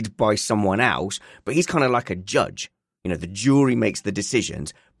made by someone else, but he's kind of like a judge. You know, the jury makes the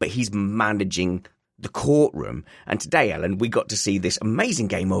decisions, but he's managing the courtroom. And today, Ellen, we got to see this amazing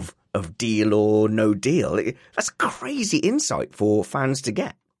game of deal or no deal. That's crazy insight for fans to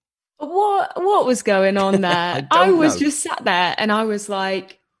get. What was going on there? I was just sat there and I was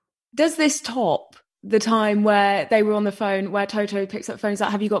like, does this top the time where they were on the phone, where Toto picks up the phone and is like,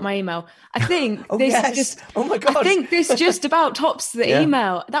 have you got my email? I think oh my God. I think this just about tops the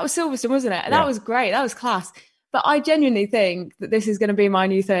email. That was Silverstone, wasn't it? That was great. That was class. But I genuinely think that this is going to be my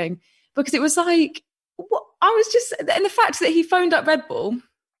new thing because it was like, what? I was just, and the fact that he phoned up Red Bull,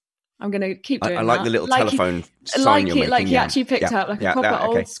 I'm going to keep doing that. I like the little telephone sign you're making. Like he actually picked up like a proper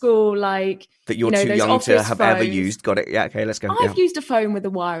old school, like... That you're too young to have ever used. Got it. Yeah, okay, let's go. I've used a phone with a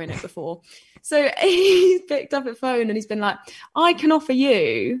wire in it before. So he's picked up a phone and he's been like, I can offer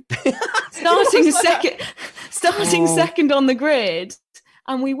you starting second on the grid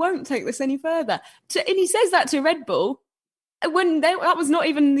and we won't take this any further. And he says that to Red Bull. When that was not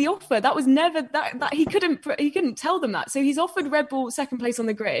even the offer, that was never that he couldn't tell them that. So he's offered Red Bull second place on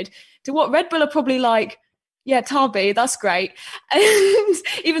the grid to what Red Bull are probably like, yeah, Tarby, that's great. And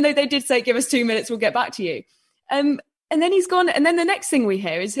even though they did say, give us 2 minutes, we'll get back to you. And then he's gone. And then the next thing we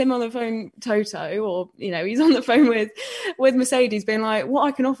hear is him on the phone, Toto, or, he's on the phone with Mercedes being like, what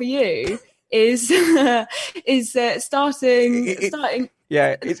I can offer you is starting.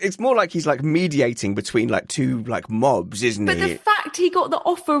 Yeah, it's more like he's like mediating between like two like mobs, isn't but he? But the fact he got the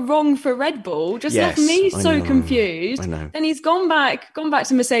offer wrong for Red Bull just left me so confused. I know. Then he's gone back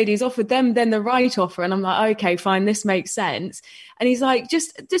to Mercedes, offered them then the right offer, and I'm like, okay, fine, this makes sense. And he's like,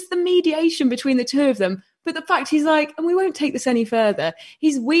 just the mediation between the two of them. But the fact he's like, and we won't take this any further.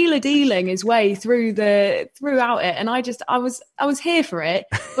 He's wheeler dealing his way throughout it, and I was here for it.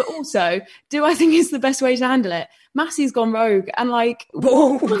 But also, do I think it's the best way to handle it? Massey's gone rogue, and like,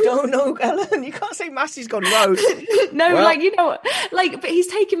 no, Ellen, you can't say Massey's gone rogue. No, well, but he's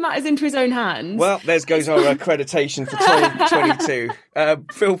taken matters into his own hands. Well, there goes our accreditation for 2022.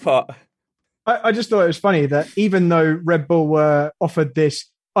 Philpott. I just thought it was funny that even though Red Bull were offered this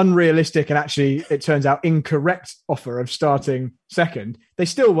unrealistic and actually, it turns out, incorrect offer of starting second, they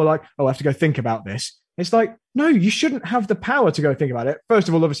still were like, oh, I have to go think about this. It's like, no, you shouldn't have the power to go think about it. First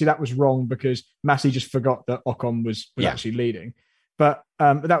of all, obviously that was wrong because Massey just forgot that Ocon was actually leading. But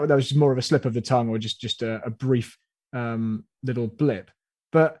that was just more of a slip of the tongue or just a brief little blip.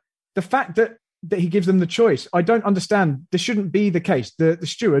 But the fact that he gives them the choice, I don't understand. This shouldn't be the case. The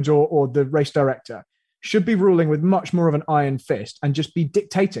stewards or the race director should be ruling with much more of an iron fist and just be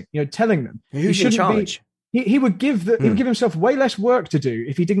dictating, telling them. Who's in charge? He would give he would give himself way less work to do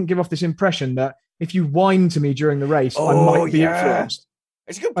if he didn't give off this impression that if you whine to me during the race, I might be influenced.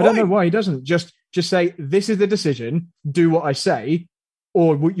 It's a good point. I don't know why he doesn't just say, this is the decision, do what I say,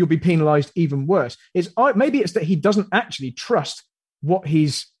 or you'll be penalised even worse. Maybe it's that he doesn't actually trust what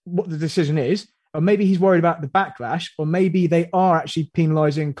the decision is, or maybe he's worried about the backlash, or maybe they are actually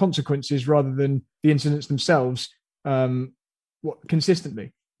penalising consequences rather than the incidents themselves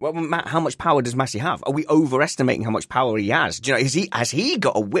consistently. Well, Matt, how much power does Massey have? Are we overestimating how much power he has? Do you know, has he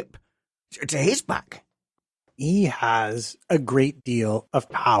got a whip to his back? He has a great deal of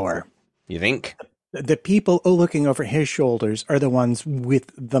power. You think? The people looking over his shoulders are the ones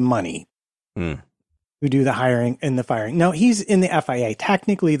with the money who do the hiring and the firing. Now, he's in the FIA.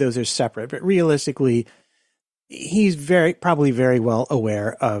 Technically, those are separate, but realistically, he's probably very well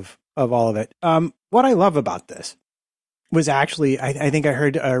aware of all of it. What I love about this was actually, I think I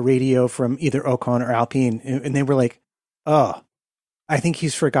heard a radio from either Ocon or Alpine, and they were like, oh, I think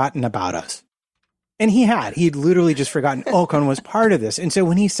he's forgotten about us. And he'd literally just forgotten Ocon was part of this. And so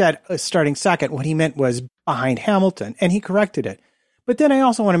when he said starting second, what he meant was behind Hamilton, and he corrected it. But then I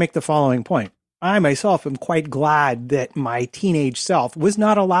also want to make the following point. I myself am quite glad that my teenage self was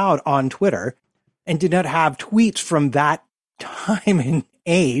not allowed on Twitter and did not have tweets from that time and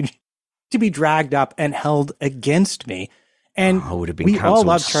age to be dragged up and held against me. And we all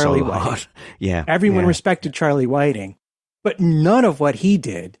love Charlie Whiting. Yeah. Everyone respected Charlie Whiting, but none of what he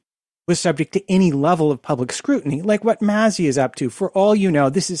did was subject to any level of public scrutiny like what Masi is up to. For all you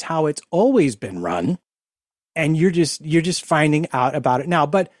know, this is how it's always been run. And you're just finding out about it now.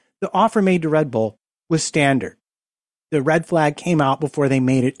 But the offer made to Red Bull was standard. The red flag came out before they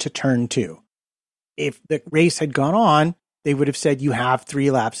made it to turn 2. If the race had gone on, they would have said you have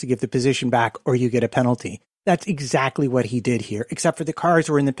 3 laps to give the position back or you get a penalty. That's exactly what he did here, except for the cars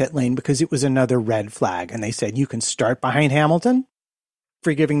were in the pit lane because it was another red flag. And they said, you can start behind Hamilton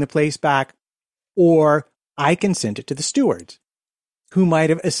for giving the place back, or I can send it to the stewards, who might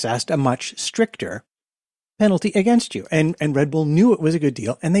have assessed a much stricter penalty against you. And Red Bull knew it was a good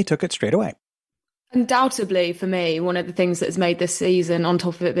deal, and they took it straight away. Undoubtedly, for me, one of the things that has made this season, on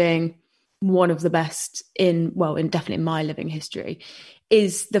top of it being one of the best in definitely in my living history,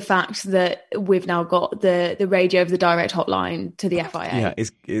 is the fact that we've now got the radio of the direct hotline to the FIA.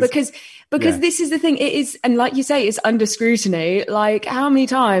 Yeah, because this is the thing. It is, and like you say, it's under scrutiny. Like, how many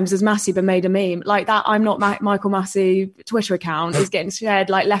times has Masi been made a meme like that? I'm not Michael Masi Twitter account is getting shared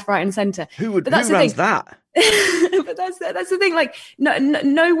like left, right, and centre. Who runs that? But that's the thing. Like,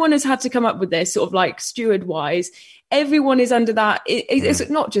 no one has had to come up with this sort of like steward wise. Everyone is under that. It's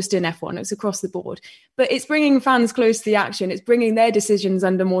not just in F1, it's across the board. But it's bringing fans close to the action. It's bringing their decisions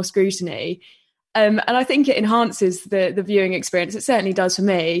under more scrutiny. And I think it enhances the viewing experience. It certainly does for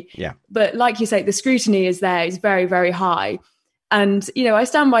me. Yeah. But like you say, the scrutiny is there. It's very, very high. And, I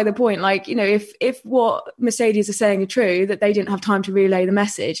stand by the point, like, if what Mercedes are saying are true, that they didn't have time to relay the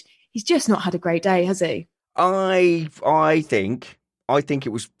message, he's just not had a great day, has he? I think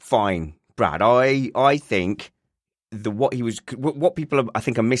it was fine, Brad. I think what people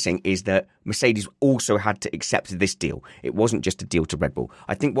are missing is that Mercedes also had to accept this deal. It wasn't just a deal to Red Bull.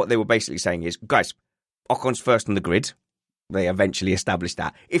 I think what they were basically saying is, guys, Ocon's first on the grid. They eventually established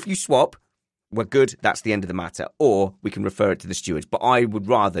that. If you swap, we're good. That's the end of the matter. Or we can refer it to the stewards. But I would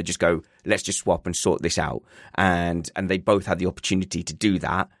rather just go, let's just swap and sort this out. And they both had the opportunity to do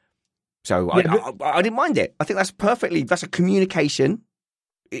that. So I didn't mind it. I think that's a communication.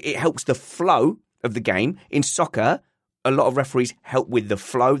 It helps the flow of the game. In soccer, a lot of referees help with the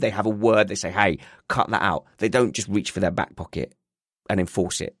flow. They have a word. They say, hey, cut that out. They don't just reach for their back pocket and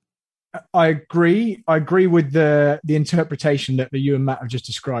enforce it. I agree. I agree with the interpretation that you and Matt have just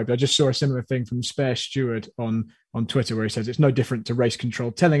described. I just saw a similar thing from Spare Steward on Twitter where he says it's no different to race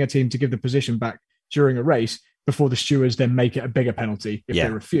control, telling a team to give the position back during a race before the stewards then make it a bigger penalty if they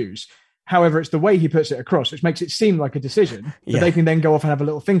refuse. However, it's the way he puts it across, which makes it seem like a decision that they can then go off and have a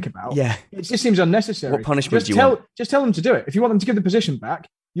little think about. Yeah. It just seems unnecessary. What punishment do you want? Just tell them to do it. If you want them to give the position back,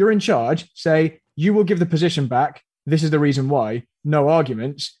 you're in charge. Say, you will give the position back. This is the reason why. No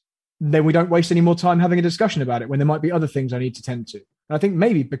arguments. Then we don't waste any more time having a discussion about it when there might be other things I need to tend to. And I think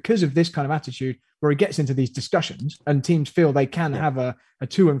maybe because of this kind of attitude where he gets into these discussions and teams feel they can have a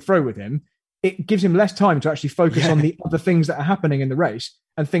to and fro with him, it gives him less time to actually focus on the other things that are happening in the race,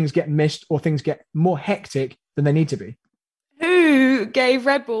 and things get missed or things get more hectic than they need to be. Who gave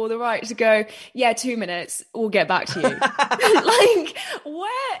Red Bull the right to go, 2 minutes, we'll get back to you? Like,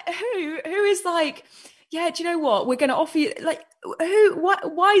 who is like, do you know what? We're going to offer you, like,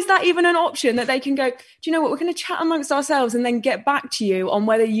 why is that even an option that they can go, do you know what? We're going to chat amongst ourselves and then get back to you on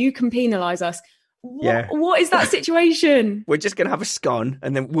whether you can penalise us. What is that situation? We're just going to have a scone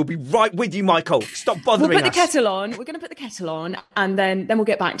and then we'll be right with you, Michael. Stop bothering us. We'll put the kettle on. We're going to put the kettle on and then we'll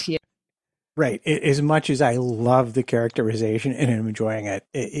get back to you. Right. As much as I love the characterization and I'm enjoying it,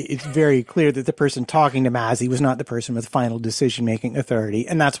 it's very clear that the person talking to Masi was not the person with final decision-making authority,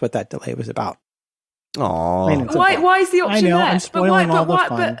 and that's what that delay was about. Aww. Why is the option there? I'm spoiling all the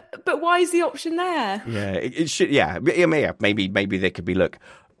fun. But why is the option there? Yeah, it should. Yeah, maybe there could be, look,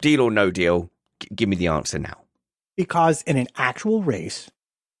 deal or no deal. Give me the answer now. Because in an actual race,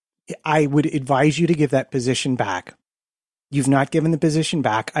 I would advise you to give that position back. You've not given the position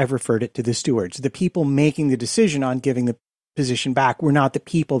back. I've referred it to the stewards. The people making the decision on giving the position back were not the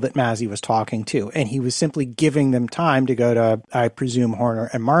people that Masi was talking to. And he was simply giving them time to go to, I presume, Horner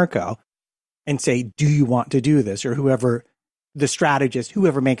and Marco and say, do you want to do this? Or whoever, the strategist,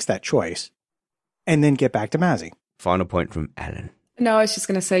 whoever makes that choice, and then get back to Masi. Final point from Ellen. No, I was just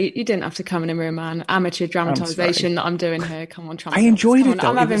going to say, you didn't have to come in and ruin my amateur dramatisation that I'm doing here. Come on, I enjoyed it, though.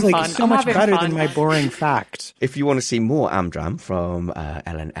 I'm having it was fun. So much better than my boring facts. If you want to see more Amdram from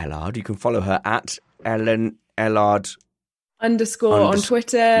Ellen Ellard, you can follow her at Ellen Ellard _ on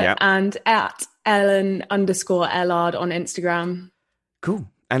Twitter and at Ellen _ Ellard on Instagram. Cool.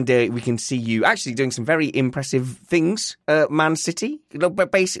 And we can see you actually doing some very impressive things at Man City.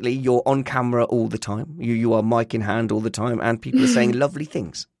 But basically, you're on camera all the time. You are mic in hand all the time, and people are saying lovely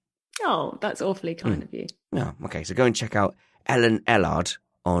things. Oh, that's awfully kind of you. Yeah, okay, so go and check out Ellen Ellard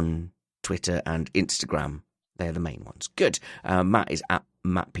on Twitter and Instagram. They're the main ones. Good. Matt is at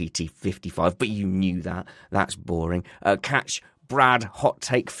MattPT55, but you knew that. That's boring. Catch Brad Hot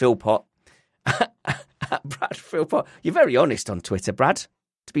Take Philpott. Brad Philpott. You're very honest on Twitter, Brad.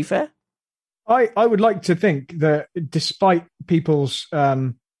 To be fair, I would like to think that despite people's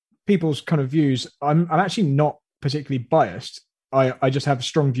kind of views, I'm actually not particularly biased. I just have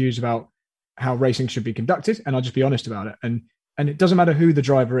strong views about how racing should be conducted, and I'll just be honest about it. And it doesn't matter who the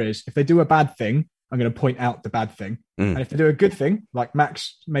driver is. If they do a bad thing, I'm going to point out the bad thing. And if they do a good thing, like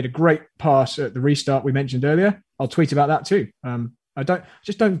Max made a great pass at the restart we mentioned earlier, I'll tweet about that too. I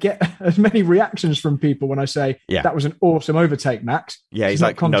just don't get as many reactions from people when I say that was an awesome overtake, Max. Yeah, he's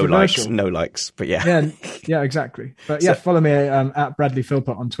like no likes, but yeah, exactly. But follow me at Bradley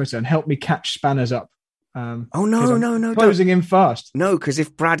Philpott on Twitter and help me catch Spanners up. No, closing in fast. No, because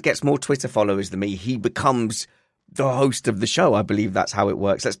if Brad gets more Twitter followers than me, he becomes the host of the show. I believe that's how it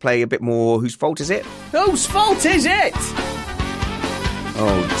works. Let's play a bit more. Whose fault is it? Whose fault is it?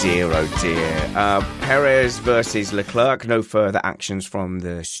 Oh dear. Perez versus Leclerc. No further actions from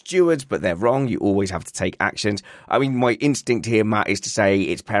the stewards, but they're wrong. You always have to take actions. I mean, my instinct here, Matt, is to say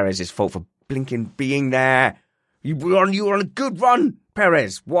it's Perez's fault for blinking being there. You were on a good run,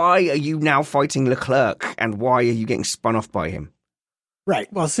 Perez. Why are you now fighting Leclerc, and why are you getting spun off by him?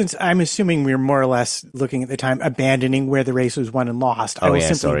 Right. Well, since I'm assuming we're more or less looking at the time abandoning where the race was won and lost, I will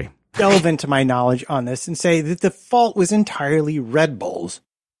simply delve into my knowledge on this and say that the fault was entirely Red Bull's.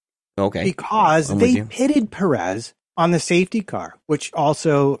 Okay. Because they pitted Perez on the safety car, which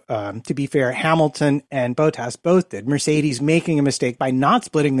also, to be fair, Hamilton and Bottas both did. Mercedes making a mistake by not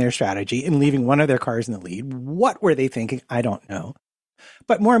splitting their strategy and leaving one of their cars in the lead. What were they thinking? I don't know.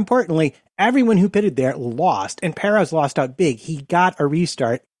 But more importantly, everyone who pitted there lost, and Perez lost out big. He got a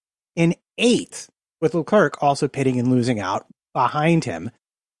restart in 8th, with Leclerc also pitting and losing out behind him.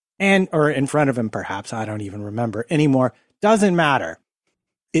 Or in front of him, perhaps. I don't even remember anymore. Doesn't matter.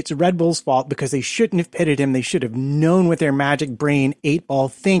 It's Red Bull's fault because they shouldn't have pitted him. They should have known with their magic brain 8-ball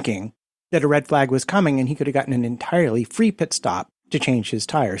thinking that a red flag was coming, and he could have gotten an entirely free pit stop to change his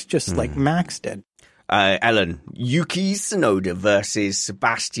tires, just like Max did. Ellen, Yuki Tsunoda versus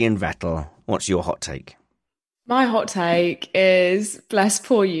Sebastian Vettel. What's your hot take? My hot take is, bless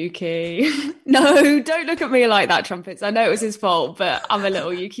poor Yuki. No, don't look at me like that, Trumpets. I know it was his fault, but I'm a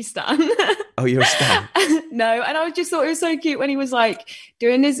little Yuki stan. Oh, you're a stan? No, and I just thought it was so cute when he was like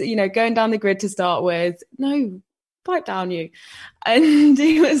doing his, going down the grid to start with. No, pipe down you. And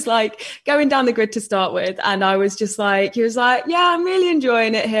he was like going down the grid to start with, and I was just like, he was like, yeah, I'm really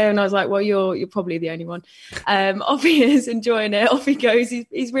enjoying it here. And I was like, well, you're probably the only one. Off he is, enjoying it. Off he goes.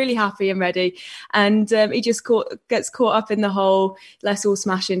 He's really happy and ready. And he just gets caught up in the whole let's all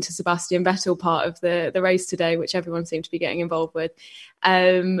smash into Sebastian Vettel part of the race today, which everyone seemed to be getting involved with.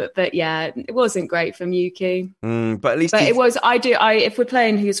 But yeah, it wasn't great from Yuki. But at least it was. If we're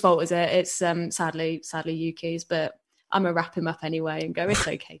playing whose fault is it, it's sadly Yuki's. But I'm going to wrap him up anyway and go, it's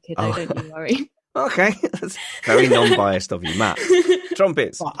okay, kiddo, don't you worry. Okay, that's very non-biased of you, Matt.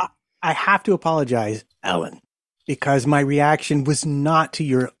 Trumpets. Well, I have to apologize, Ellen, because my reaction was not to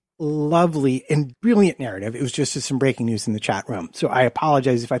your lovely and brilliant narrative. It was just to some breaking news in the chat room. So I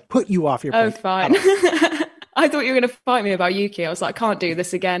apologize if I put you off your point. Oh, fine. I thought you were going to fight me about Yuki. I was like, I can't do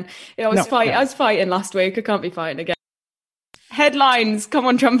this again. I was fighting last week. I can't be fighting again. Headlines. Come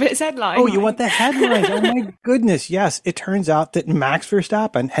on, Trumpets, headlines. Oh, you want the headlines? Oh, my goodness. Yes, it turns out that Max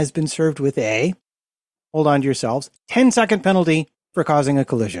Verstappen has been served with hold on to yourselves, 10-second penalty for causing a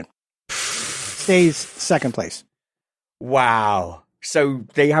collision. Stays second place. Wow. So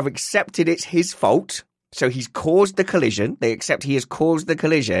they have accepted it's his fault. So he's caused the collision. They accept he has caused the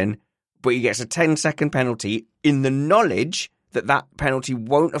collision, but he gets a 10-second penalty in the knowledge that that penalty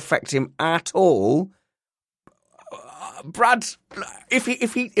won't affect him at all. Brad,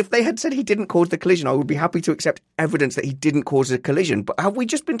 if they had said he didn't cause the collision, I would be happy to accept evidence that he didn't cause a collision. But have we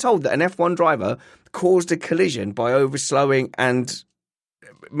just been told that an F1 driver caused a collision by overslowing and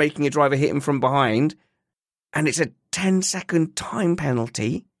making a driver hit him from behind, and it's a 10-second time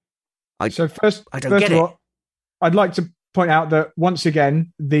penalty? I don't get it. I'd like to point out that once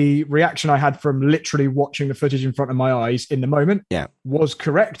again, the reaction I had from literally watching the footage in front of my eyes in the moment was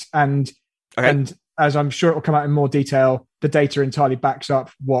correct. And as I'm sure it will come out in more detail, the data entirely backs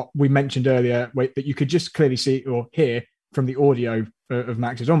up what we mentioned earlier, that you could just clearly see or hear from the audio of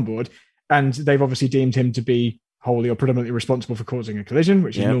Max's onboard. And they've obviously deemed him to be wholly or predominantly responsible for causing a collision,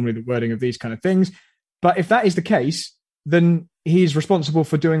 which is normally the wording of these kind of things. But if that is the case, then he's responsible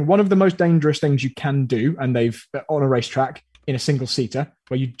for doing one of the most dangerous things you can do, and they've on a racetrack in a single seater,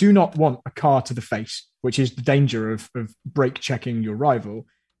 where you do not want a car to the face, which is the danger of brake checking your rival.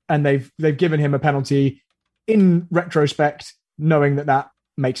 And they've given him a penalty in retrospect, knowing that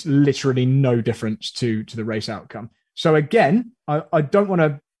makes literally no difference to the race outcome. So again, I don't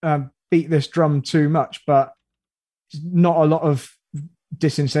want to beat this drum too much, but not a lot of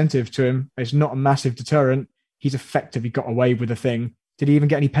disincentive to him. It's not a massive deterrent. He's effectively got away with a thing. Did he even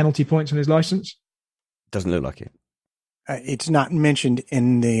get any penalty points on his license? Doesn't look like it. It's not mentioned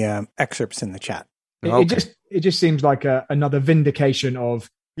in the excerpts in the chat. It just seems like another vindication of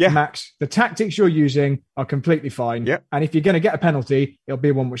Max. The tactics you're using are completely fine. Yep. And if you're going to get a penalty, it'll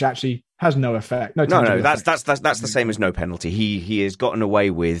be one which actually has no effect. No, that's the same as no penalty. He has gotten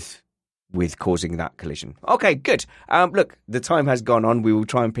away with causing that collision. Okay, good. Look, the time has gone on. We will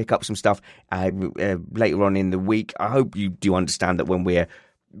try and pick up some stuff later on in the week. I hope you do understand that when we're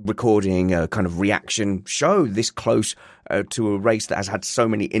recording a kind of reaction show this close to a race that has had so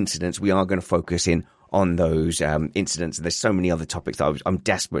many incidents, we are going to focus in on those incidents. There's so many other topics that I'm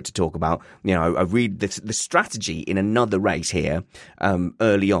desperate to talk about. You know, I read the strategy in another race here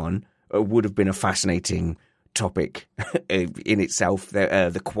early on would have been a fascinating topic in itself.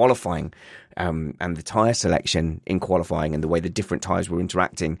 The qualifying and the tyre selection in qualifying and the way the different tyres were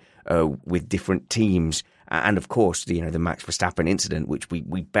interacting with different teams. And of course, the Max Verstappen incident, which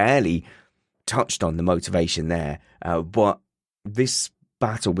we barely touched on the motivation there. But this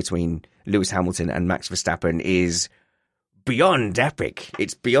battle between Lewis Hamilton and Max Verstappen is beyond epic.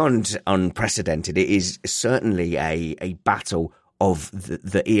 It's beyond unprecedented. It is certainly a battle of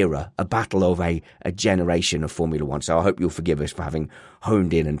the era, a battle of a generation of Formula One. So I hope you'll forgive us for having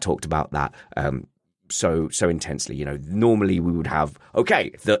honed in and talked about that so intensely. You know, normally we would have,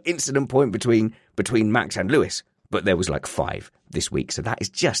 the incident point between Max and Lewis, but there was like 5 this week. So that is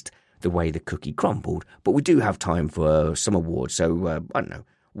just the way the cookie crumbled. But we do have time for some awards. So I don't know.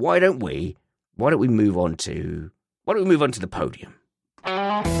 Why don't we move on to the podium?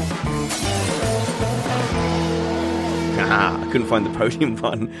 I couldn't find the podium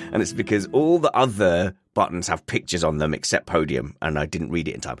button, and it's because all the other buttons have pictures on them except podium, and I didn't read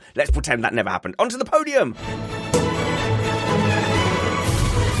it in time. Let's pretend that never happened. Onto the podium!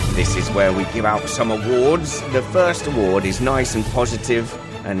 This is where we give out some awards. The first award is nice and positive,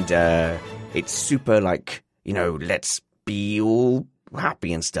 and it's super let's be all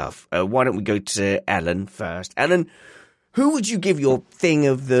happy and stuff. Why don't we go to Ellen first? Ellen, who would you give your Thing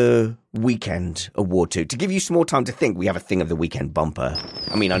of the Weekend award to? To give you some more time to think, we have a Thing of the Weekend bumper.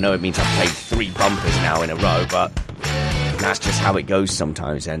 I mean, I know it means I've played 3 bumpers now in a row, but that's just how it goes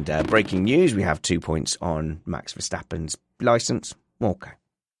sometimes. And breaking news, we have 2 points on Max Verstappen's licence. Okay.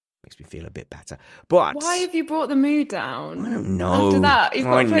 Makes me feel a bit better. But why have you brought the mood down? I don't know. After that, you've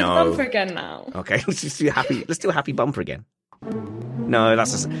got to play the bumper again now. Okay, let's just do happy. Let's do a happy bumper again. No,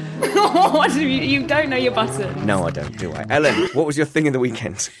 that's what? You don't know your button. No, I don't, do I? Ellen, what was your Thing of the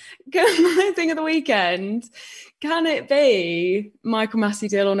Weekend? My Thing of the Weekend, can it be Michael Massey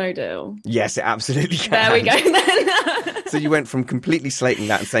Deal or No Deal? Yes, it absolutely can. There we go then. So you went from completely slating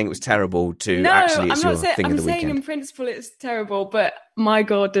that and saying it was terrible to actually it's your Thing of the Weekend. I'm saying in principle it's terrible, but my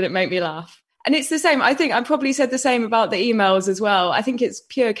God, did it make me laugh. And it's the same. I think I probably said the same about the emails as well. I think it's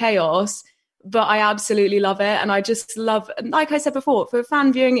pure chaos, but I absolutely love it. And I just love, like I said before, for a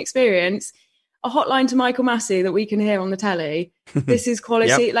fan viewing experience, a hotline to Michael Massey that we can hear on the telly. This is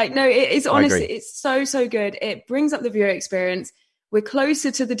quality. Yep. It's honestly, it's so good. It brings up the viewer experience. We're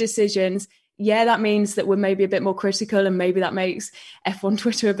closer to the decisions. Yeah, that means that we're maybe a bit more critical, and maybe that makes F1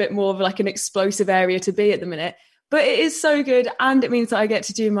 Twitter a bit more of like an explosive area to be at the minute. But it is so good, and it means that I get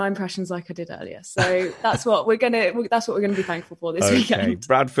to do my impressions like I did earlier. So that's what we're gonna be thankful for this weekend.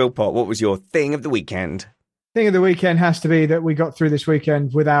 Brad Philpott, what was your Thing of the Weekend? Thing of the Weekend has to be that we got through this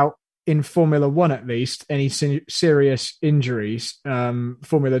weekend without, in Formula One at least, any serious injuries.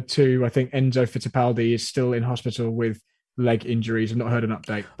 Formula 2, I think Enzo Fittipaldi is still in hospital with leg injuries. I've not heard an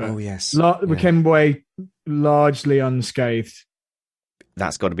update. But yes. We came away largely unscathed.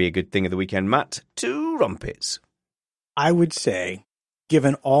 That's got to be a good Thing of the Weekend. Matt, 2 rumpets. I would say,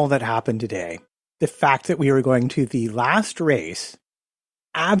 given all that happened today, the fact that we were going to the last race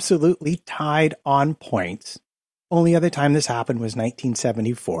absolutely tied on points Only other time this happened was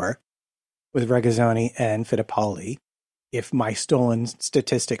 1974 with Regazzoni and Fittipaldi. If my stolen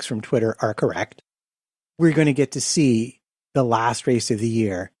statistics from Twitter are correct, we're going to get to see the last race of the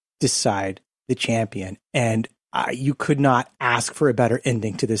year decide the champion. And you could not ask for a better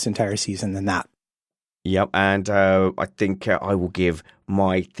ending to this entire season than that. Yep, and I think I will give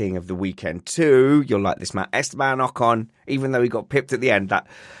my thing of the weekend to, you'll like this, Matt, Esteban Ocon, even though he got pipped at the end. That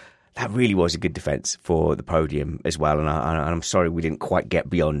really was a good defence for the podium as well, and I'm sorry we didn't quite get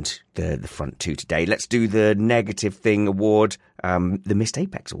beyond the front two today. Let's do the negative thing award, the Missed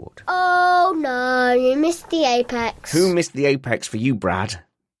Apex award. Oh no, you missed the Apex. Who missed the Apex for you, Brad?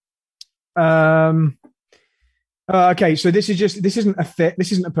 Okay, so this isn't a fit.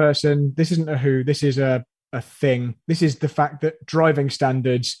 This isn't a person. This isn't a who. This is a thing. This is the fact that driving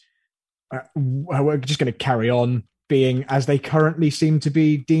standards we're just going to carry on being as they currently seem to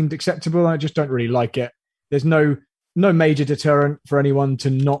be deemed acceptable. I just don't really like it. There's no major deterrent for anyone to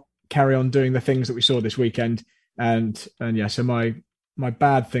not carry on doing the things that we saw this weekend. And yeah, so my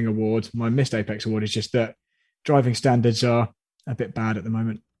bad thing award, my Missed Apex award, is just that driving standards are a bit bad at the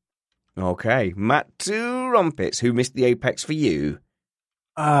moment. Okay, Matt Two Rumpets, who missed the Apex for you?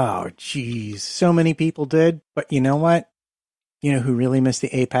 Oh, geez. So many people did. But you know what? You know who really missed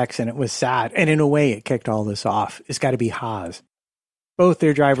the Apex, and it was sad. And in a way, it kicked all this off. It's got to be Haas. Both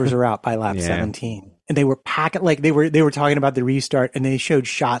their drivers are out by lap 17. And they were packing, like they were talking about the restart, and they showed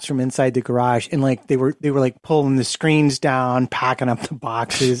shots from inside the garage, and like they were like pulling the screens down, packing up the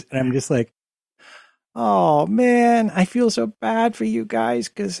boxes. And I'm just like, oh man, I feel so bad for you guys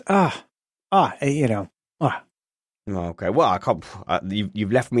because, you know. Okay, well, I can't.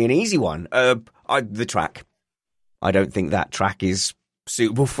 You've left me an easy one. The track. I don't think that track is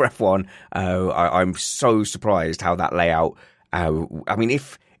suitable for F1. I'm so surprised how that layout. I mean,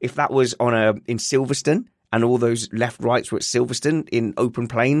 if that was in Silverstone and all those left rights were at Silverstone in open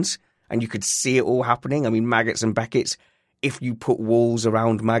plains and you could see it all happening. I mean, Maggots and Beckett's. If you put walls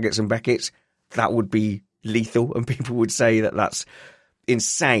around Maggots and Beckett's, that would be lethal, and people would say that that's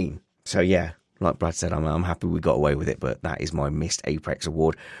insane. So yeah, like Brad said, I'm happy we got away with it, but that is my Missed Apex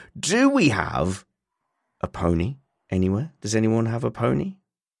award. Do we have a pony anywhere? Does anyone have a pony?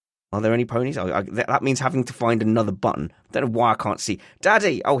 Are there any ponies? That means having to find another button. I don't know why I can't see.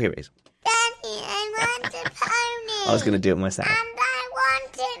 Daddy! Oh, here it is. Daddy, I want a pony. I was going to do it myself. And I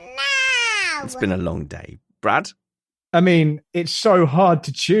want it now. It's been a long day. Brad? I mean, it's so hard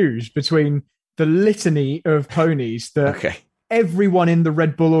to choose between the litany of ponies that everyone in the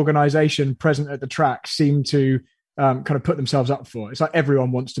Red Bull organization present at the track seem to kind of put themselves up for. It's like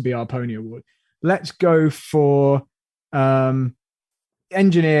everyone wants to be our pony award. Let's go for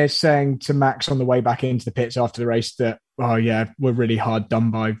engineer saying to Max on the way back into the pits after the race that, oh yeah, we're really hard done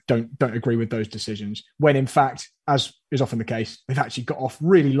by, don't agree with those decisions, when in fact, as is often the case, they've actually got off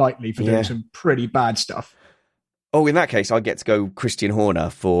really lightly for doing some pretty bad stuff. Oh, in that case, I get to go Christian Horner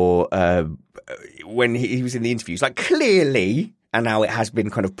for when he was in the interviews. Like, clearly, and now it has been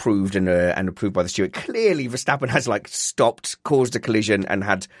kind of proved and approved by the steward, clearly Verstappen has like stopped, caused a collision, and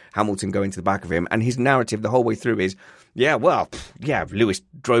had Hamilton go into the back of him. And his narrative the whole way through is, Lewis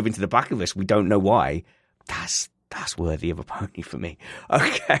drove into the back of us. We don't know why. That's worthy of a pony for me.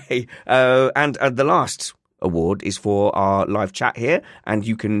 Okay, and the last award is for our live chat here, and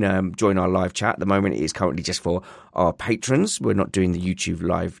you can join our live chat. At the moment, it is currently just for our patrons. We're not doing the YouTube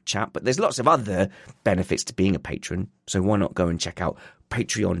live chat, but there's lots of other benefits to being a patron, so why not go and check out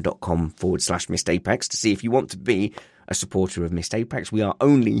patreon.com/Missed Apex to see if you want to be a supporter of Missed Apex. We are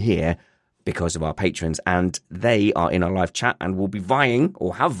only here because of our patrons, and they are in our live chat and will be vying,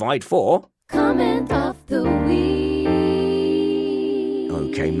 or have vied for, Comment of the Week.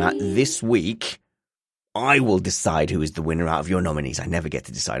 Okay, Matt, this week I will decide who is the winner out of your nominees. I never get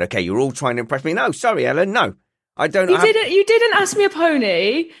to decide. Okay, you're all trying to impress me. No, sorry, Ellen. No, I don't. You didn't ask me a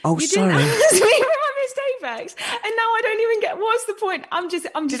pony. Oh, you sorry. Didn't ask me for my Missed Apex, and now I don't even get. What's the point? I'm just.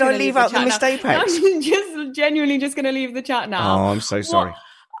 Did I leave out the Missed Apex? I'm just genuinely just going to leave the chat now. Oh, I'm so sorry.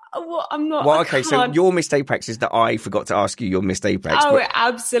 What? I'm not. Well, okay, so your Missed Apex is that I forgot to ask you your Missed Apex. Oh, it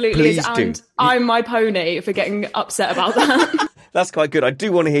absolutely please is. do. And I'm my pony for getting upset about that. That's quite good. I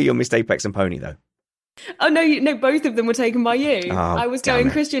do want to hear your Missed Apex and pony, though. Oh, no, both of them were taken by you. Oh, I was going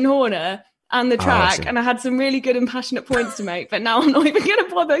Christian Horner and the track, and I had some really good and passionate points to make, but now I'm not even going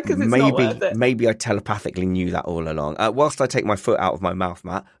to bother because it's not worth it. Maybe I telepathically knew that all along. Whilst I take my foot out of my mouth,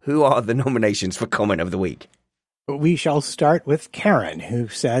 Matt, who are the nominations for Comment of the Week? We shall start with Karen, who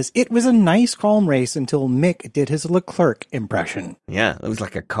says, it was a nice calm race until Mick did his Leclerc impression. Yeah, it was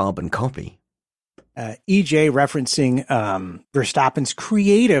like a carbon copy. EJ referencing Verstappen's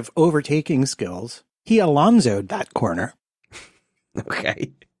creative overtaking skills. He Alonso'd that corner.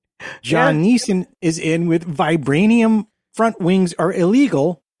 Okay. John Neeson is in with vibranium front wings are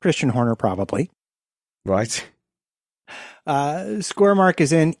illegal. Christian Horner probably. Right. Scoremark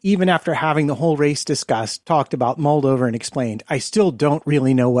is in even after having the whole race discussed, talked about, mulled over, and explained. I still don't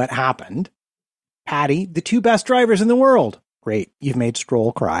really know what happened. Paddy, the 2 best drivers in the world. Great. You've made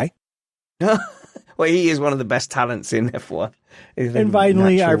Stroll cry. Well, he is one of the best talents in F1. And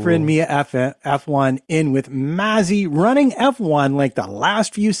finally, our friend Mia F1 in with Mazzy running F1 like the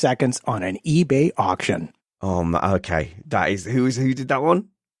last few seconds on an eBay auction. Oh, okay. That is who did that one?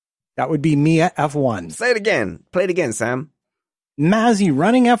 That would be Mia F1. Say it again. Play it again, Sam. Mazzy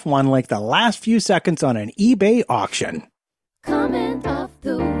running F1 like the last few seconds on an eBay auction. Comment of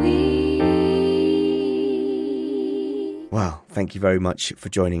the week. Well, thank you very much for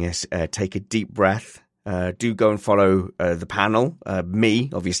joining us. Take a deep breath. Do go and follow the panel. Me,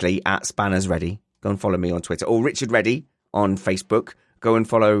 obviously, at Spanners Ready. Go and follow me on Twitter. Or Richard Reddy on Facebook. Go and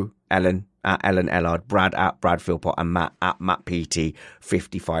follow Ellen at Ellen Ellard, Brad at Brad Philpott, and Matt at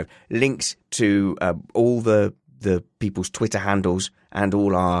MattPT55. Links to all the people's Twitter handles and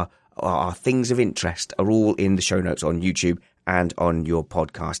all our things of interest are all in the show notes on YouTube and on your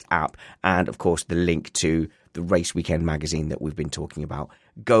podcast app. And, of course, the link to the Race Weekend magazine that we've been talking about.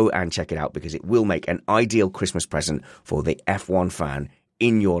 Go and check it out because it will make an ideal Christmas present for the F1 fan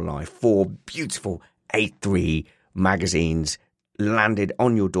in your life. 4 beautiful A3 magazines landed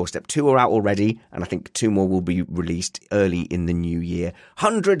on your doorstep. 2 are out already, and I think 2 more will be released early in the new year.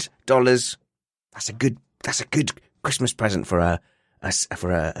 $100. That's a good Christmas present for an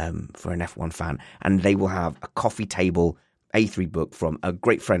F1 fan, and they will have a coffee table A3 book from a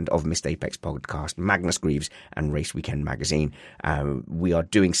great friend of Missed Apex podcast, Magnus Greaves, and Race Weekend magazine. We are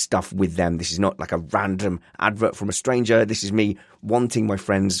doing stuff with them. This is not like a random advert from a stranger. This is me wanting my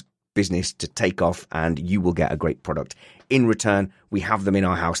friend's business to take off, and you will get a great product. In return, we have them in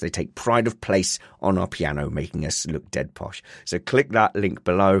our house. They take pride of place on our piano, making us look dead posh. So click that link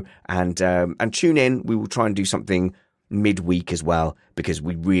below and tune in. We will try and do something midweek as well, because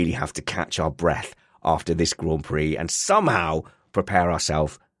we really have to catch our breath after this Grand Prix and somehow prepare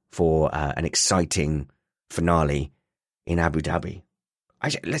ourselves for an exciting finale in Abu Dhabi.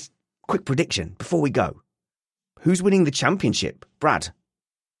 Actually, quick prediction before we go. Who's winning the championship? Brad?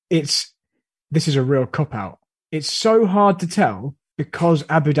 This is a real cop-out. It's so hard to tell because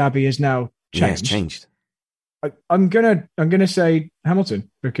Abu Dhabi is now changed. Yeah, it's changed. I'm gonna say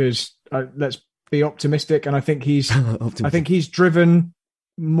Hamilton because let's be optimistic, and I think he's driven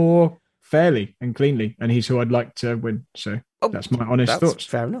more fairly and cleanly, and he's who I'd like to win. So that's my honest thoughts.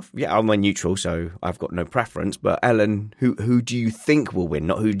 Fair enough. Yeah, I'm a neutral, so I've got no preference. But Ellen, who do you think will win?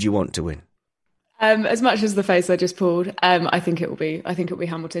 Not who do you want to win? As much as the face I just pulled, I think it will be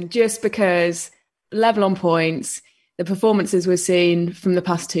Hamilton, just because level on points, the performances we've seen from the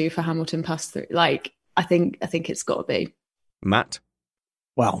past 2 for Hamilton passed through. Like, I think it's got to be Matt.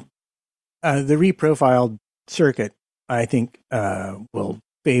 Well, the reprofiled circuit, I think, will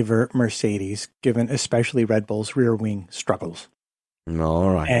favor Mercedes, given especially Red Bull's rear wing struggles. All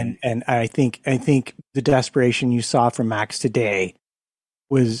right, and I think the desperation you saw from Max today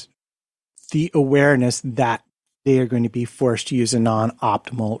was the awareness that they are going to be forced to use a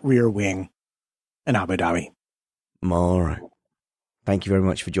non-optimal rear wing in Abu Dhabi. All right. Thank you very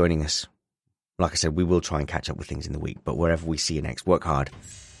much for joining us. Like I said, we will try and catch up with things in the week, but wherever we see you next, work hard,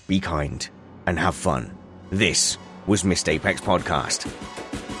 be kind, and have fun. This was Missed Apex Podcast.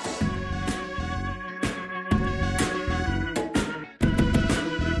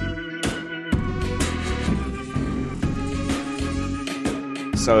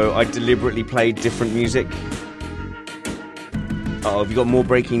 So I deliberately played different music. Oh, have you got more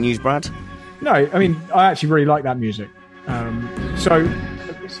breaking news, Brad? No, I mean, I actually really like that music. So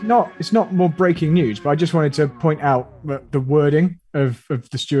it's not more breaking news, but I just wanted to point out the wording of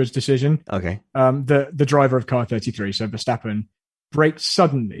the steward's decision. Okay. The driver of car 33, so Verstappen, braked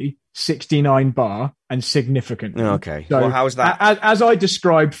suddenly, 69 bar, and significantly. Okay. So well, how is that? As I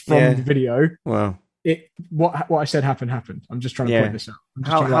described from the video. Well, what I said happened. I'm just trying to point this out.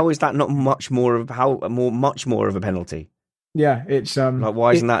 How is that not much more of a penalty? Yeah, it's like,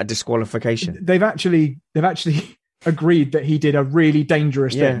 why isn't that a disqualification? They've actually agreed that he did a really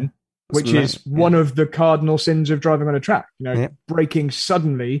dangerous thing, which is one of the cardinal sins of driving on a track. Braking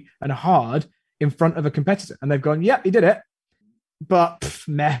suddenly and hard in front of a competitor, and they've gone, "Yep, he did it." But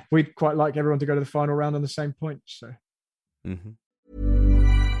we'd quite like everyone to go to the final round on the same point. So. Mm-hmm.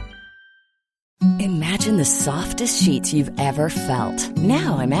 Imagine the softest sheets you've ever felt.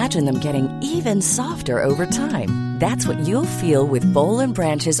 Now imagine them getting even softer over time. That's what you'll feel with Boll &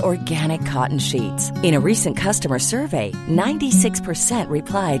 Branch's organic cotton sheets. In a recent customer survey, 96%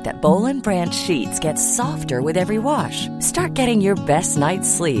 replied that Boll & Branch sheets get softer with every wash. Start getting your best night's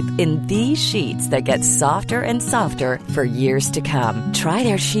sleep in these sheets that get softer and softer for years to come. Try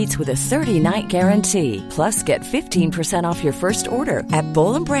their sheets with a 30-night guarantee. Plus, get 15% off your first order at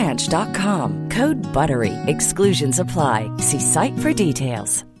bollandbranch.com. Code BUTTERY. Exclusions apply. See site for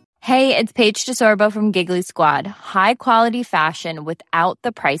details. Hey, it's Paige DeSorbo from Giggly Squad. High quality fashion without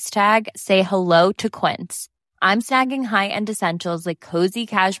the price tag. Say hello to Quince. I'm snagging high-end essentials like cozy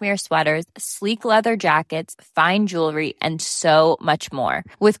cashmere sweaters, sleek leather jackets, fine jewelry, and so much more.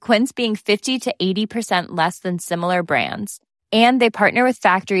 With Quince being 50 to 80% less than similar brands. And they partner with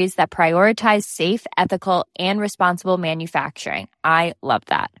factories that prioritize safe, ethical, and responsible manufacturing. I love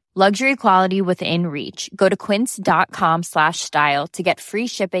that. Luxury quality within reach. Go to quince.com/style to get free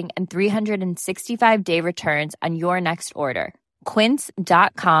shipping and 365-day returns on your next order.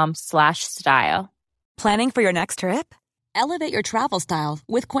 Quince.com/style. Planning for your next trip? Elevate your travel style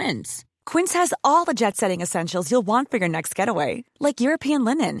with Quince. Quince has all the jet-setting essentials you'll want for your next getaway, like European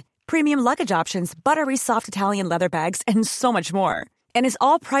linen, premium luggage options, buttery soft Italian leather bags, and so much more. And is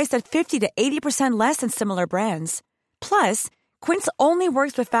all priced at 50 to 80% less than similar brands. Plus, Quince only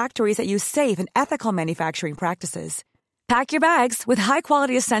works with factories that use safe and ethical manufacturing practices. Pack your bags with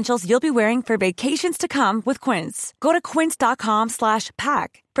high-quality essentials you'll be wearing for vacations to come with Quince. Go to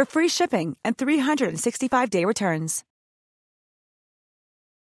quince.com/pack for free shipping and 365-day returns.